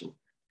question.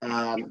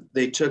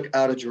 They took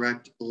out a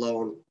direct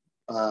loan,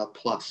 a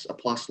plus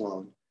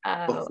loan,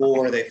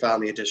 before they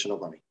found the additional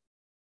money.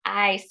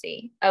 I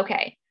see.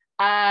 Okay.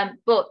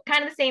 Well,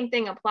 kind of the same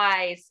thing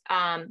applies.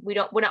 We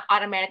wouldn't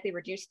automatically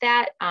reduce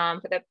that for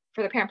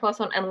the Parent Plus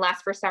loan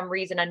unless for some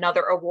reason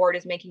another award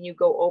is making you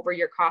go over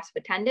your cost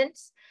of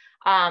attendance.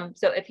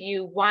 So if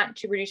you want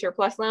to reduce your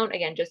plus loan,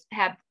 again, just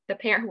have the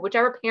parent,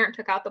 whichever parent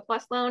took out the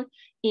plus loan,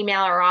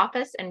 email our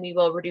office and we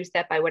will reduce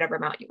that by whatever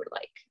amount you would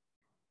like.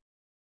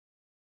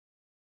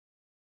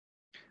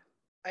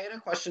 I had a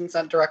question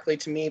sent directly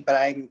to me,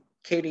 but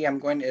Katie, I'm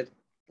going to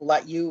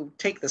let you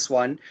take this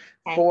one.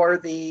 Okay. For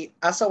the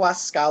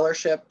SOS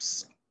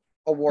scholarships,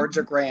 awards,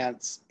 or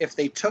grants, if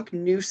they took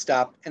New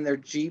Step and their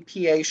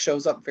GPA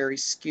shows up very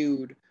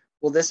skewed,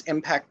 will this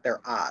impact their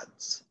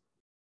odds?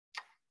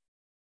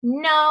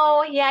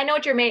 No, yeah, I know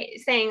what you're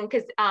saying,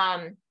 because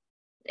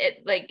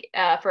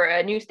for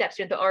a New Step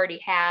student, they already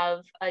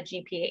have a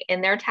GPA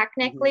in there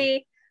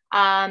technically.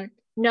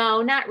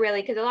 No, not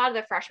really, because a lot of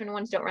the freshman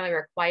ones don't really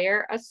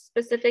require a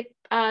specific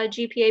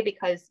GPA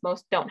because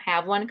most don't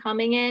have one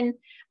coming in.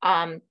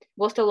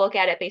 We'll still look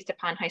at it based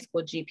upon high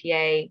school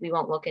GPA. We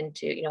won't look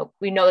into,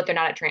 we know that they're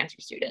not a transfer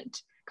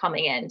student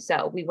coming in,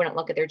 so we wouldn't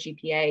look at their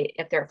GPA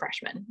if they're a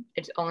freshman.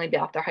 It's only be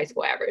off their high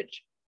school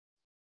average.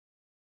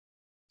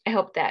 I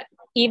hope that.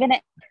 Even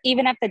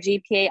if the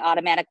GPA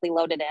automatically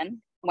loaded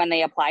in when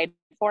they applied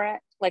for it,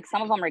 like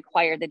some of them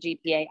require the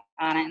GPA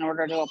on it in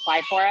order to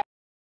apply for it.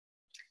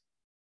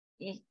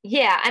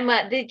 Yeah,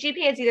 the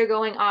GPA is either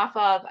going off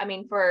of,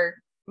 for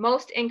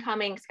most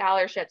incoming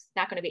scholarships,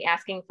 not going to be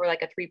asking for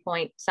like a 3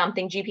 point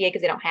something GPA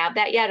because they don't have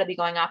that yet. It'll be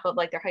going off of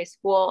like their high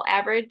school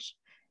average.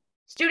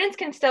 Students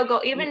can still go,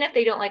 even if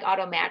they don't like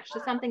auto match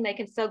to something, they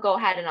can still go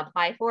ahead and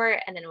apply for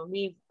it. And then when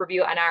we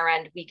review on our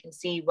end, we can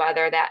see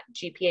whether that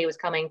GPA was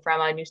coming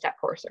from a new step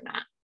course or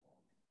not.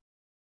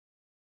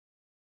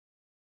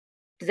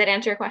 Does that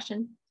answer your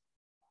question?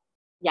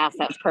 Yes,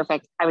 that's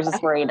perfect. I was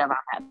just worried about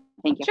that.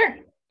 Thank you. Sure.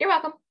 You're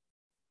welcome.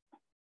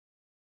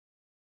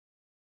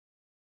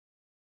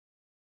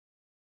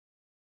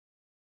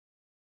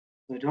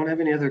 I don't have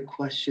any other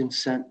questions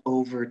sent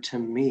over to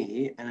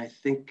me, and I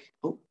think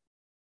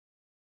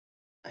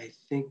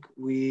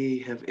we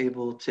have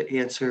able to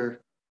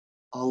answer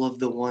all of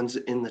the ones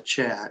in the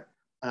chat.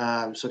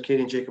 So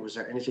Katie and Jacob, was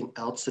there anything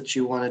else that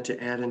you wanted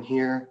to add in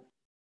here?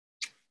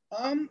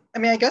 I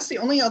mean, I guess the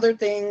only other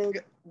thing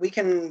we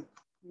can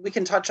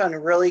touch on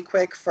really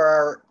quick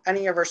for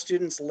any of our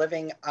students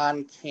living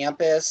on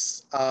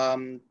campus,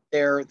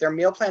 their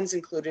meal plans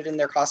included in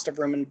their cost of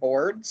room and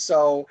board.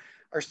 So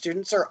our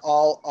students are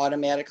all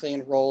automatically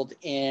enrolled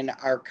in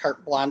our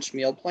carte blanche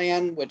meal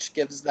plan, which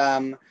gives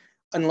them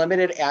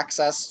unlimited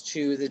access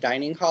to the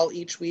dining hall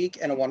each week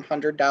and a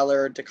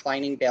 $100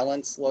 declining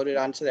balance loaded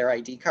onto their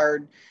ID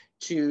card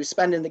to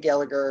spend in the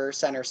Gallagher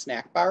Center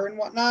snack bar and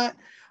whatnot.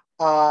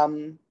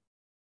 Oh,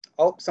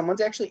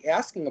 someone's actually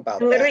asking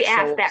about I literally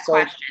that. asked that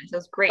question. So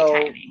it's great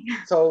timing.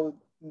 So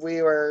we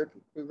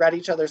read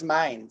each other's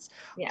minds.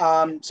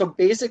 Yeah. So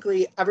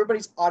basically,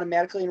 everybody's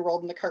automatically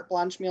enrolled in the carte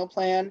blanche meal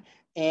plan,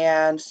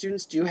 and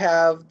students do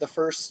have the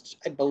first,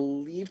 I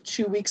believe,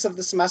 2 weeks of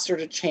the semester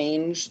to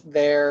change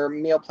their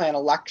meal plan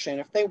election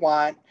if they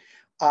want.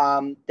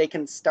 They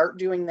can start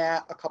doing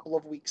that a couple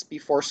of weeks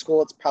before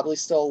school. It's probably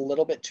still a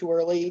little bit too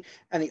early.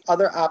 And the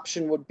other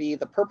option would be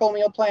the purple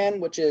meal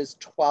plan, which is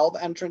 12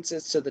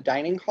 entrances to the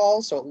dining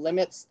hall. So it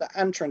limits the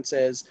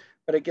entrances,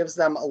 but it gives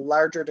them a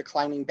larger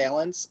declining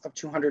balance of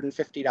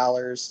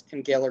 $250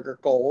 in Gallagher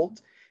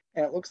Gold.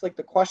 And it looks like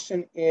the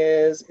question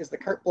is the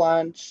carte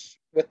blanche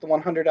with the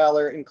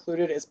 $100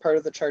 included as part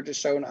of the charges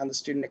shown on the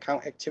student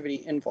account activity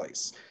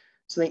invoice?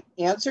 So the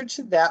answer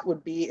to that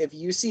would be if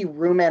you see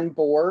room and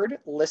board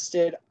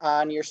listed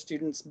on your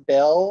student's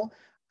bill,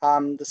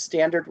 the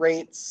standard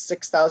rate's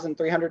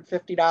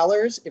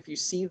 $6,350. If you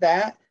see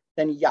that,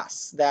 then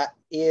yes, that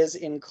is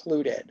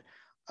included.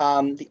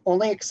 The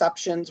only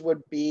exceptions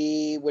would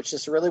be, which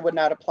this really would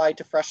not apply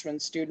to freshman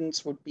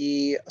students, would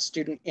be a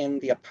student in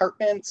the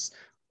apartments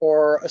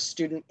or a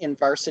student in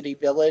Varsity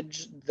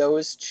Village.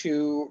 Those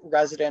two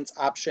residence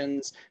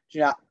options do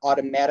not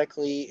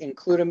automatically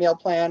include a meal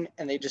plan,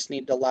 and they just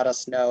need to let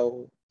us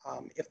know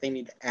if they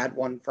need to add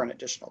one for an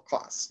additional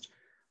cost.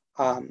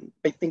 I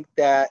think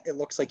that it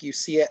looks like you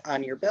see it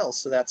on your bill,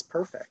 so that's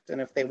perfect.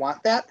 And if they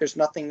want that, there's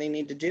nothing they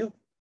need to do.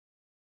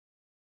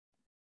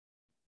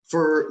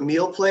 For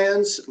meal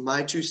plans,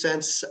 my 2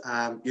 cents,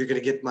 you're going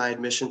to get my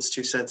admissions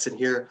 2 cents in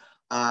here.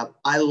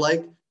 I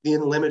like the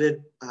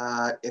unlimited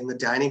in the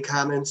dining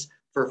commons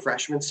for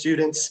freshman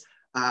students.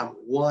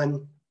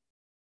 One,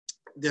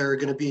 they're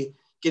going to be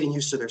getting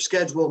used to their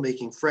schedule,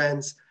 making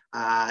friends.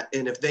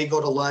 And if they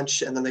go to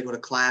lunch and then they go to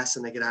class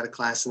and they get out of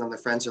class and then their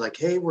friends are like,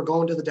 hey, we're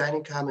going to the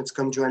dining commons,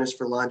 come join us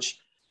for lunch.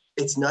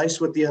 It's nice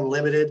with the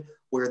unlimited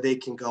where they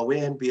can go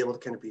in, be able to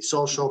kind of be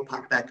social,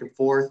 pop back and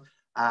forth,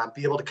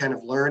 be able to kind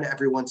of learn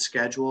everyone's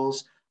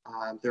schedules,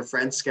 their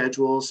friends'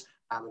 schedules,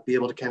 be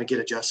able to kind of get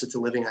adjusted to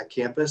living on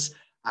campus.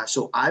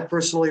 So I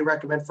personally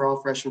recommend for all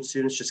freshman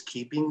students just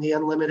keeping the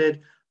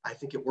unlimited. I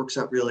think it works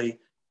out really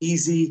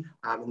easy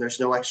and there's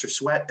no extra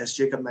sweat. As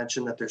Jacob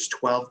mentioned that there's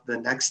 12, the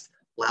next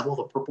level,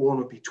 the purple one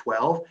would be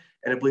 12.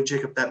 And I believe,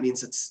 Jacob, that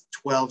means it's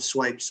 12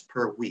 swipes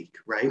per week,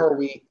 right? Per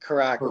week,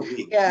 correct. Per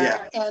week,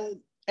 yeah.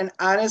 And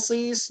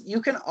honestly,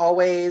 you can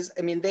always,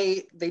 I mean,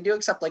 they do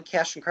accept like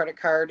cash and credit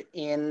card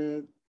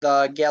in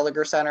the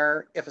Gallagher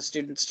Center if a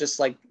student's just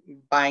like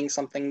buying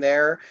something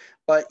there.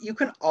 But you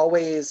can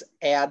always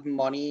add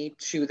money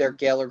to their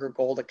Gallagher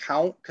Gold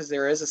account because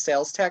there is a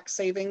sales tax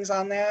savings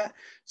on that.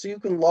 So you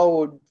can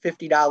load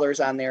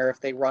 $50 on there if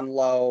they run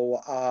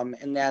low.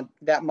 And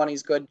that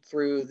money's good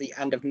through the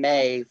end of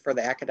May for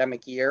the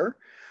academic year.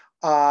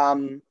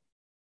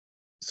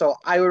 So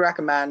I would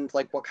recommend,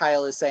 like what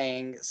Kyle is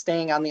saying,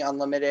 staying on the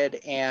unlimited.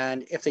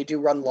 And if they do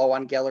run low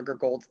on Gallagher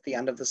Gold at the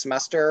end of the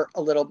semester,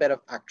 a little bit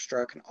of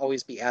extra can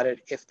always be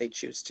added if they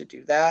choose to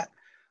do that.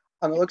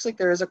 It looks like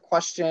there is a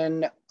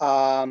question,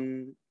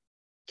 can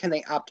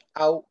they opt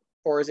out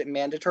or is it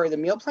mandatory? The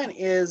meal plan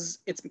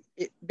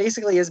it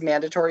basically is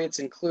mandatory. It's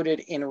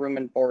included in room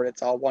and board.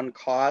 It's all one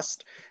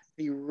cost.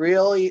 The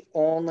really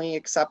only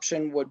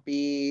exception would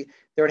be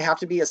there would have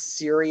to be a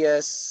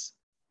serious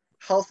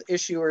health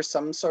issue or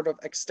some sort of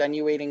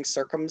extenuating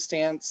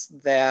circumstance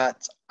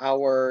that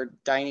our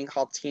dining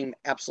hall team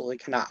absolutely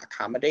cannot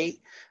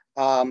accommodate.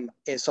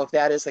 So if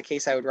that is the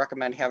case, I would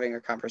recommend having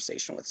a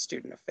conversation with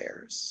student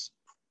affairs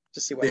to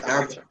see what they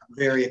are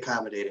very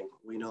accommodating.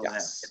 We know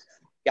yes. that.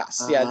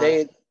 Yes,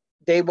 yeah,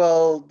 they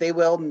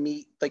will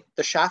meet, like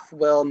the chef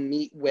will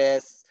meet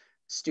with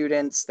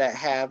students that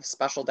have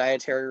special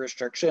dietary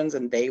restrictions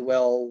and they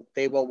will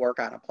work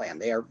on a plan.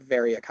 They are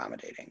very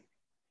accommodating.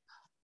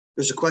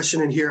 There's a question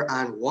in here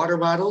on water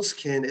bottles.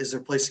 Is there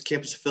a place on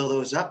campus to fill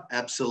those up?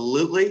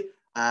 Absolutely.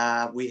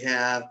 We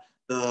have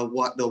the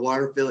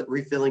water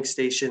refilling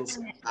stations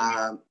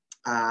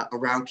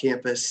around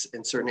campus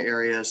in certain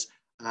areas,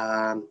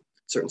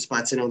 certain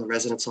spots. I know in the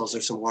residence halls,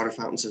 there's some water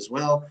fountains as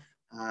well.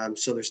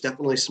 So there's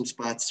definitely some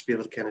spots to be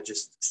able to kind of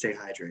just stay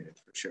hydrated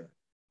for sure.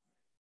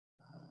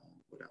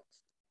 What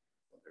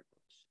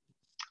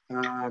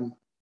else?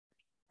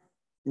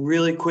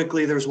 Really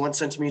quickly, there's one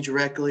sent to me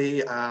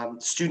directly.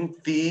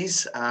 Student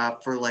fees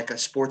for like a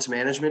sports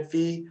management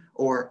fee,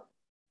 or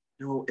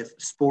if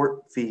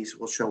sport fees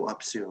will show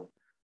up soon.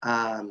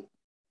 Like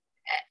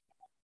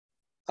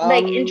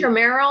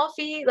intramural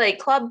fee, like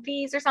club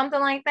fees or something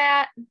like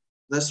that.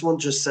 This one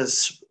just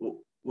says,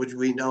 would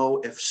we know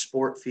if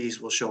sport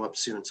fees will show up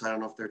soon? So I don't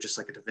know if they're just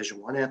like a Division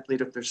I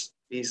athlete, if there's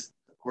fees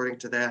according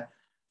to that.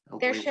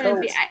 There shouldn't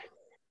be.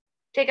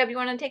 Jacob, you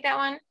want to take that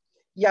one?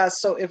 Yeah,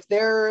 so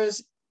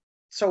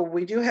so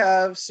we do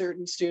have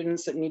certain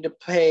students that need to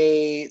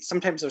pay,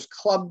 sometimes there's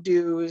club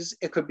dues.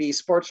 It could be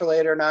sports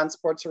related or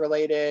non-sports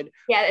related.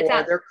 Yeah, it's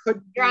on, there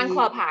could you're on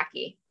club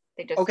hockey.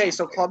 Okay,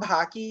 so club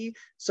hockey.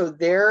 So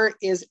there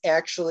is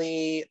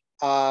actually,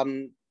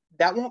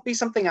 that won't be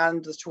something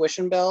on the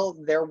tuition bill.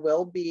 There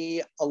will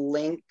be a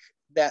link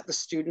that the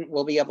student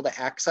will be able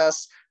to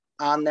access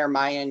on their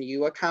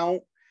MyNU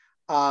account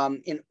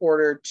in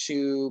order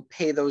to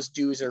pay those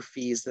dues or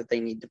fees that they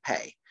need to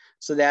pay.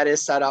 So that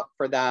is set up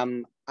for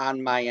them on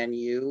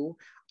MyNU.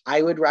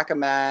 I would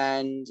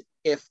recommend,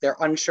 if they're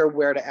unsure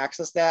where to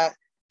access that,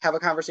 have a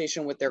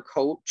conversation with their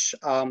coach.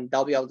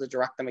 They'll be able to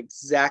direct them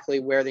exactly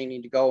where they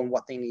need to go and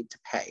what they need to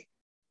pay.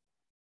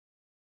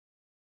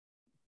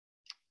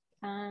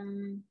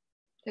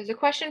 There's a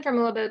question from a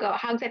little bit ago.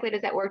 How exactly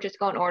does that work? Just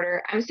go in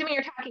order. I'm assuming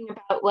you're talking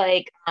about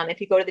like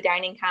if you go to the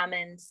dining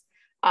commons,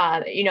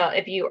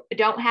 if you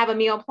don't have a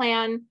meal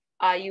plan,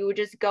 you would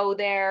just go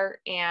there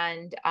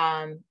and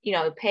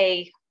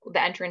pay the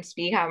entrance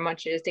fee, how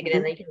much it is to get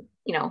in. They can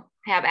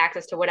have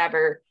access to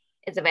whatever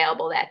is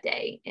available that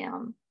day.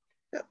 And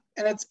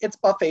it's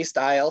buffet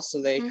style, so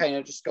they kind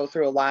of just go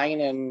through a line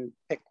and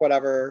pick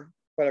whatever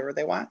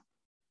they want.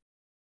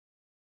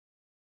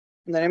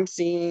 And then I'm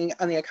seeing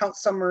on the account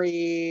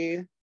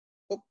summary,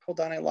 oh, hold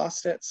on, I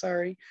lost it,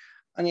 sorry.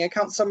 On the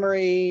account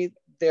summary,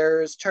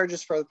 there's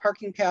charges for the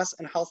parking pass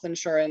and health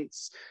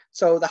insurance.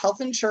 So the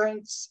health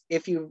insurance,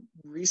 if you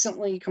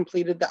recently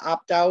completed the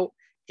opt-out,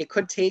 it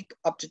could take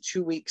up to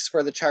 2 weeks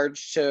for the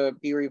charge to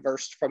be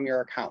reversed from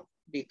your account,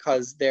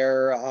 because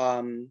there's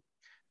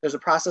a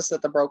process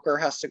that the broker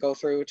has to go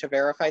through to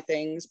verify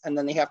things, and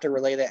then they have to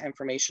relay that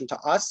information to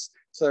us.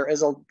 So there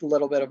is a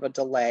little bit of a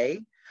delay.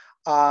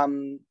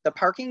 The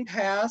parking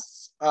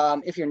pass,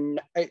 I'm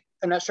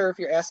not sure if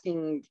you're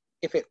asking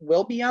if it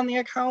will be on the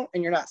account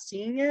and you're not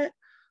seeing it,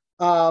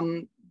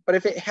 but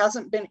if it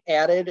hasn't been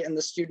added and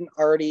the student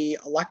already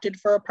elected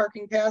for a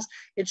parking pass,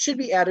 it should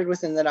be added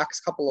within the next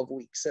couple of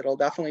weeks. It'll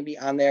definitely be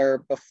on there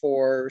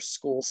before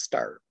school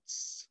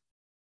starts.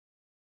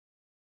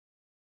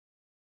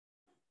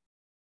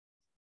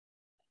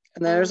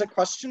 And then there's a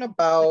question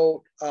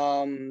about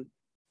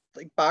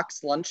like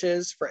box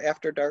lunches for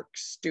after dark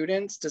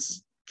students.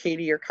 Does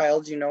Katie or Kyle,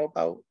 do you know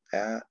about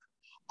that?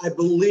 I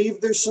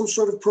believe there's some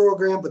sort of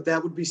program, but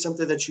that would be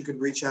something that you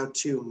could reach out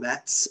to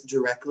METS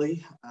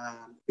directly,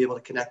 be able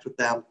to connect with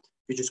them.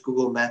 If you just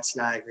Google METS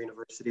Niagara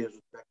University, it'll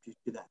direct you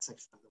to that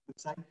section of the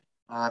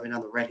website. And on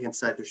the right-hand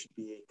side, there should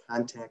be a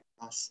contact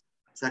us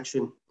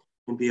section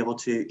and be able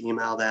to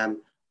email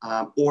them.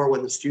 Or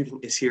when the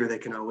student is here, they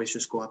can always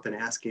just go up and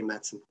ask a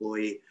METS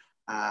employee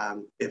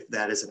if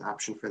that is an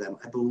option for them.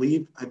 I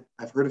believe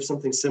I've heard of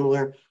something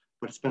similar,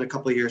 but it's been a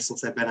couple of years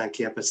since I've been on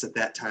campus at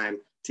that time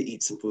to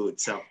eat some food.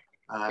 So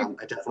I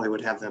definitely would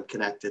have them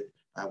connected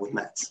with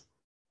METS.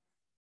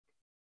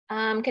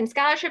 Can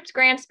scholarships,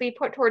 grants be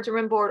put towards room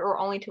and board or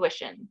only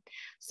tuition?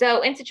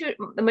 So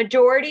the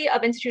majority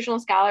of institutional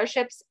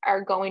scholarships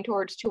are going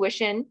towards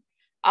tuition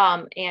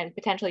and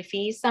potentially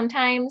fees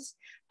sometimes,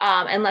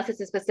 unless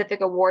it's a specific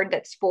award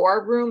that's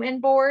for room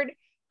and board.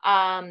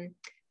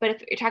 But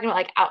if you're talking about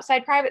like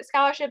outside private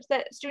scholarships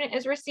that a student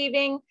is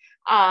receiving,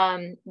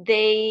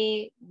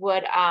 they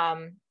would,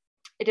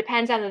 it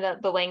depends on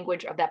the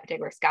language of that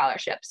particular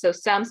scholarship. So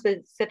some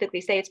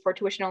specifically say it's for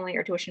tuition only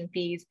or tuition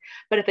fees,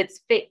 but if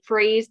it's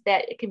phrased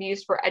that it can be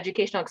used for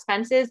educational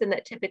expenses, then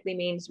that typically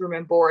means room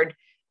and board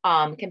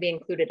can be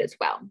included as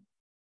well.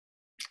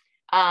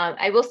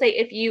 I will say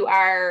if you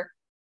are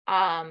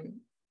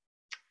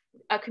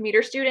a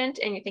commuter student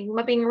and you're thinking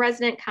about being a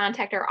resident,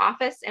 contact our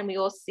office and we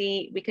will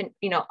see, we can,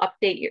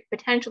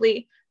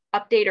 potentially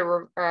update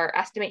or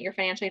estimate your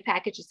financial aid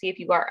package to see if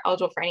you are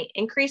eligible for any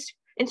increased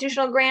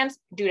institutional grants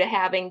due to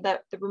having the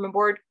room and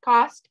board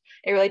cost.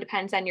 It really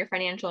depends on your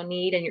financial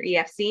need and your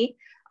EFC.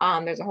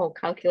 There's a whole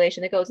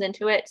calculation that goes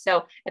into it.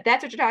 So if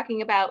that's what you're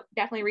talking about,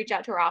 definitely reach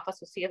out to our office.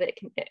 We'll see if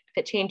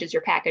it changes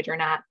your package or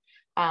not.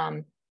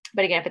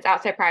 But again, if it's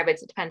outside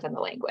privates, it depends on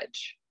the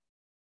language.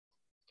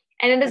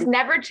 And it is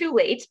never too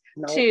late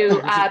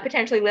to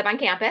potentially live on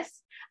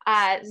campus.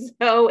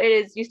 So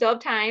you still have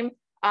time.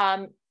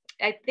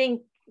 I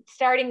think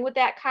starting with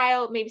that,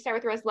 Kyle, maybe start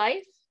with Res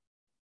Life.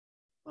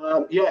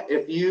 Yeah,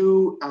 if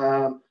you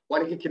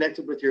want to get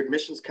connected with your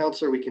admissions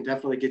counselor, we can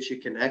definitely get you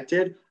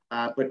connected.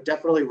 But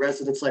definitely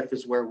Residence Life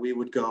is where we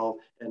would go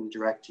and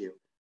direct you.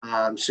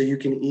 So you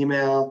can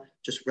email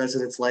just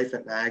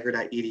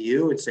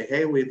residencelife@niagara.edu and say,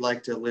 hey, we'd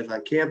like to live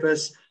on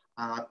campus.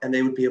 And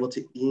they would be able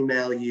to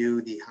email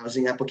you the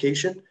housing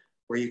application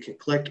where you can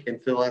click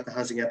and fill out the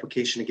housing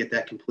application to get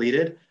that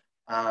completed.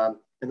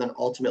 And then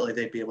ultimately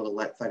they'd be able to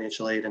let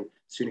financial aid and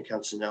student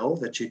council know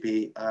that you'd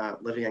be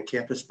living on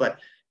campus. But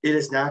it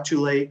is not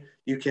too late.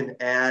 You can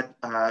add,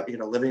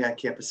 living on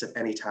campus at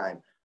any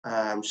time.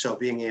 So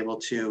being able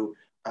to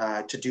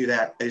do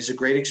that is a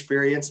great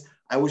experience.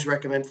 I always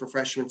recommend for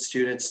freshman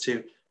students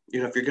to,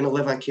 if you're going to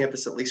live on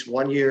campus at least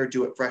 1 year,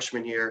 do it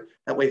freshman year.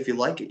 That way, if you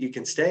like it, you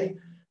can stay.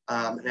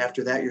 And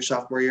after that, your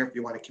sophomore year, if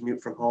you want to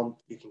commute from home,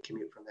 you can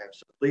commute from there.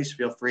 So please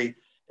feel free.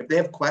 If they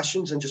have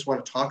questions and just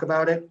want to talk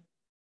about it,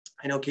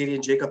 I know Katie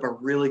and Jacob are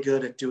really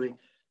good at doing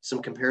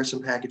some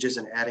comparison packages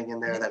and adding in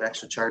there that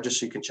extra charges,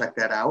 so you can check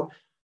that out.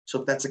 So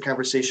if that's a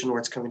conversation where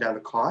it's coming down to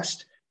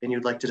cost and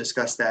you'd like to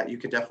discuss that, you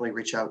can definitely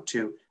reach out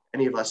to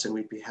any of us and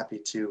we'd be happy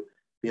to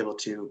be able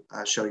to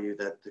show you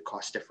the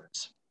cost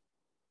difference.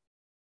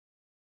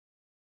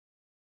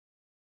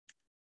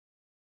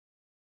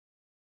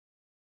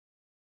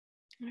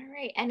 All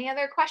right, any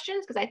other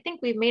questions? Because I think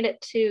we've made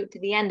it to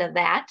the end of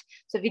that.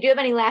 So if you do have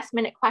any last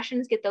minute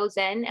questions, get those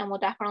in and we'll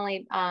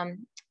definitely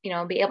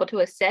be able to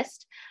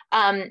assist.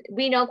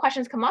 We know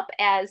questions come up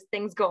as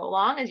things go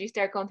along, as you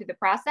start going through the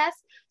process.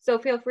 So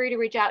feel free to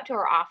reach out to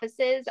our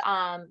offices,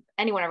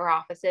 any one of our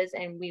offices,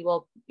 and we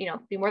will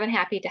be more than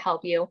happy to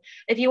help you.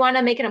 If you want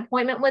to make an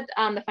appointment with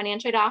the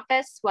financial aid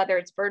office, whether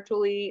it's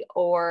virtually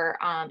or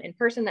in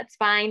person, that's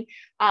fine.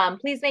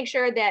 Please make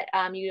sure that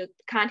you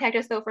contact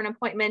us though for an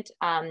appointment.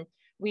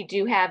 We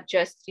do have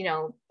just,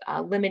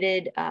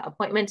 limited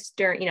appointments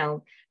during,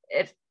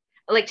 if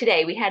like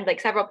today, we had like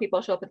several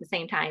people show up at the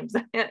same times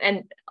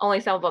and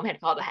only some of them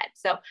had called ahead.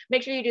 So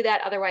make sure you do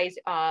that. Otherwise,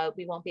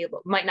 we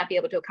might not be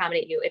able to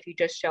accommodate you if you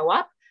just show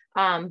up.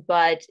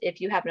 But if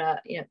you happen to,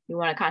 you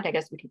want to contact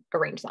us, we can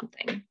arrange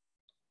something.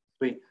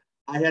 Sweet.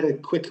 I had a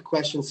quick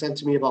question sent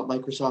to me about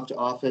Microsoft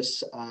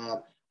Office. I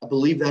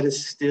believe that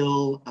is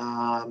still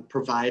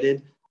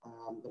provided,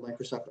 the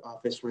Microsoft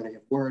Office, where they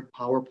have Word,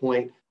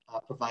 PowerPoint,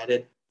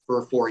 provided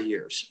for 4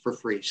 years for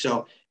free.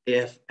 So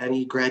if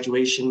any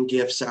graduation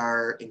gifts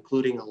are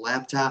including a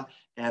laptop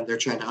and they're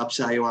trying to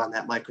upsell you on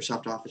that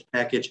Microsoft Office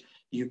package,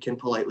 you can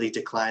politely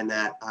decline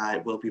that.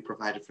 It will be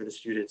provided for the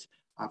students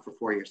for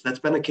 4 years. That's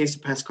been the case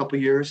the past couple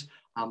of years.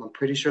 I'm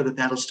pretty sure that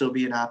that'll still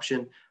be an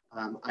option.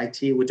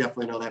 IT would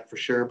definitely know that for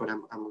sure, but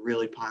I'm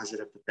really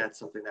positive that that's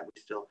something that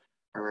we still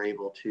are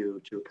able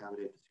to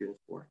accommodate the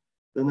students for.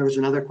 Then there was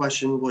another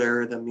question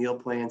where the meal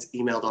plans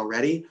emailed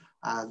already.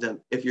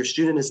 If your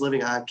student is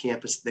living on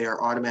campus, they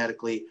are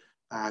automatically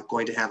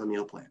going to have a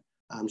meal plan.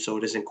 So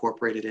it is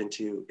incorporated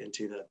into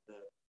the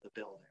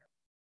bill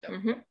there.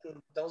 Mm-hmm.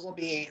 Those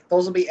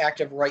will be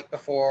active right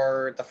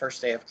before the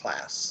first day of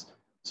class.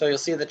 So you'll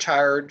see the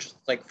charge,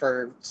 like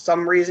for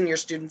some reason your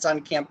student's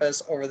on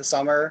campus over the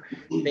summer,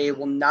 they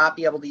will not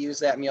be able to use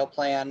that meal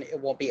plan. It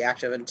won't be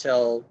active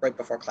until right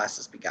before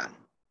classes begun.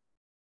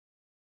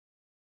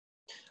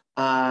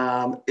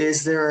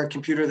 Is there a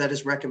computer that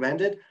is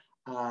recommended?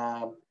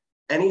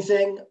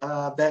 Anything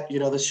that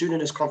the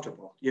student is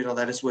comfortable,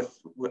 that is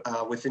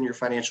within your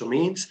financial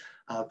means.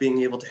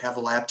 Being able to have a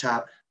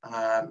laptop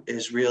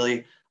is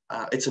really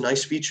it's a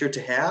nice feature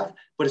to have,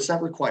 but it's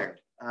not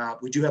required.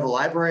 We do have a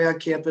library on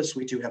campus.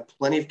 We do have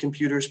plenty of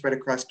computers spread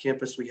across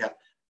campus. We have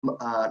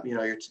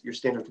your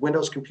standard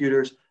Windows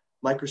computers,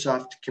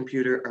 Microsoft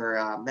computer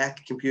or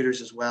Mac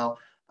computers as well.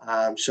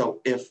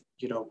 So if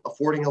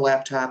affording a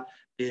laptop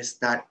is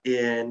not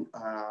an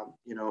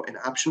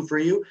option for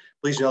you,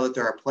 please know that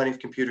there are plenty of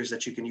computers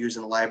that you can use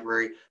in the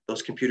library.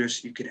 Those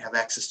computers, you can have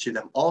access to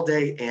them all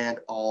day and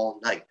all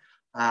night.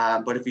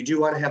 But if you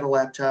do want to have a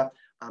laptop,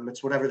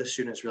 it's whatever the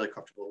student is really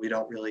comfortable. We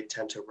don't really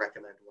tend to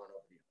recommend one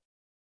over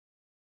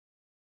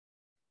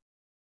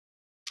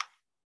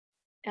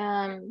the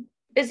other.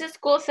 Business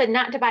school said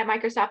not to buy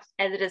Microsoft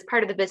as it is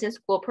part of the business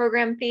school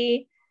program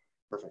fee.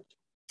 Perfect.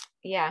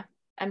 Yeah.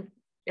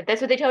 If that's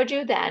what they told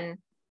you, then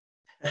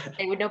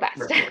they would know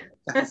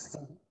best.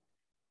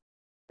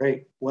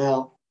 Great.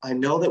 Well, I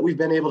know that we've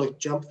been able to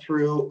jump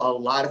through a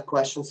lot of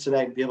questions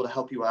tonight and be able to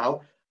help you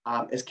out.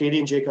 As Katie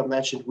and Jacob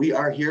mentioned, we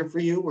are here for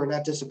you. We're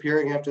not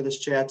disappearing after this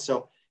chat.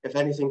 So if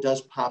anything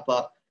does pop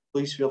up,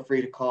 please feel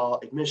free to call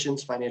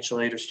admissions, financial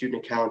aid, or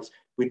student accounts.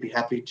 We'd be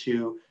happy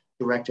to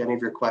direct any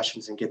of your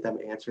questions and get them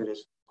answered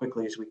as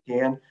quickly as we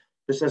can.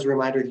 Just as a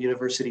reminder, the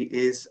university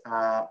is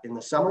in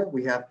the summer.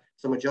 We have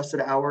some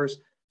adjusted hours.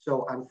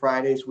 So on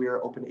Fridays, we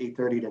are open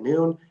 8:30 to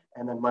noon.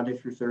 And then Monday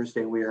through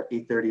Thursday, we are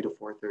 8:30 to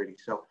 4:30.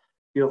 So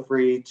feel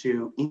free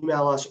to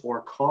email us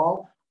or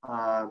call,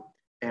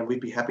 and we'd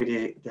be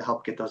happy to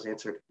help get those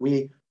answered.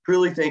 We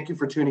truly thank you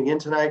for tuning in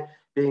tonight,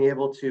 being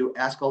able to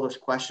ask all those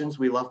questions.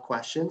 We love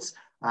questions.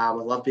 We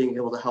love being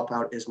able to help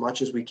out as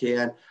much as we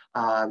can.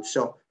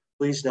 So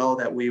please know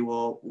that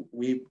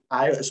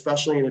I,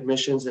 especially in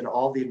admissions and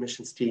all the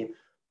admissions team,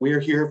 we are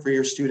here for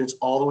your students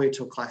all the way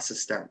till classes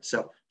start.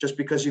 So just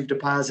because you've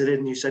deposited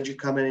and you said you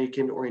come in and you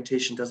came to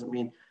orientation doesn't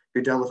mean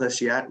you're done with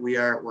us yet.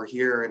 We're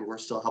here and we're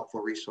still a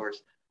helpful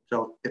resource.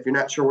 So if you're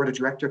not sure where to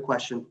direct your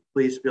question,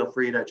 please feel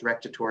free to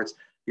direct it towards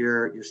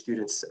your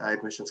students'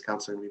 admissions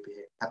counselor, and we'd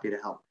be happy to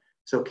help.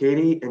 So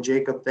Katie and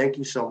Jacob, thank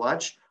you so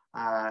much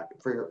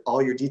for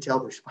all your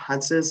detailed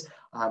responses,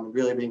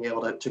 really being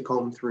able to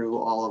comb through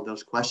all of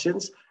those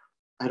questions.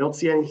 I don't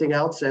see anything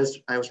else as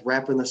I was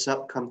wrapping this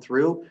up come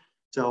through.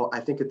 So I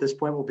think at this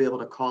point, we'll be able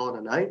to call it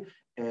a night,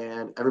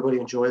 and everybody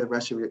enjoy the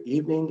rest of your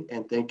evening.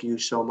 And thank you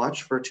so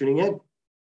much for tuning in.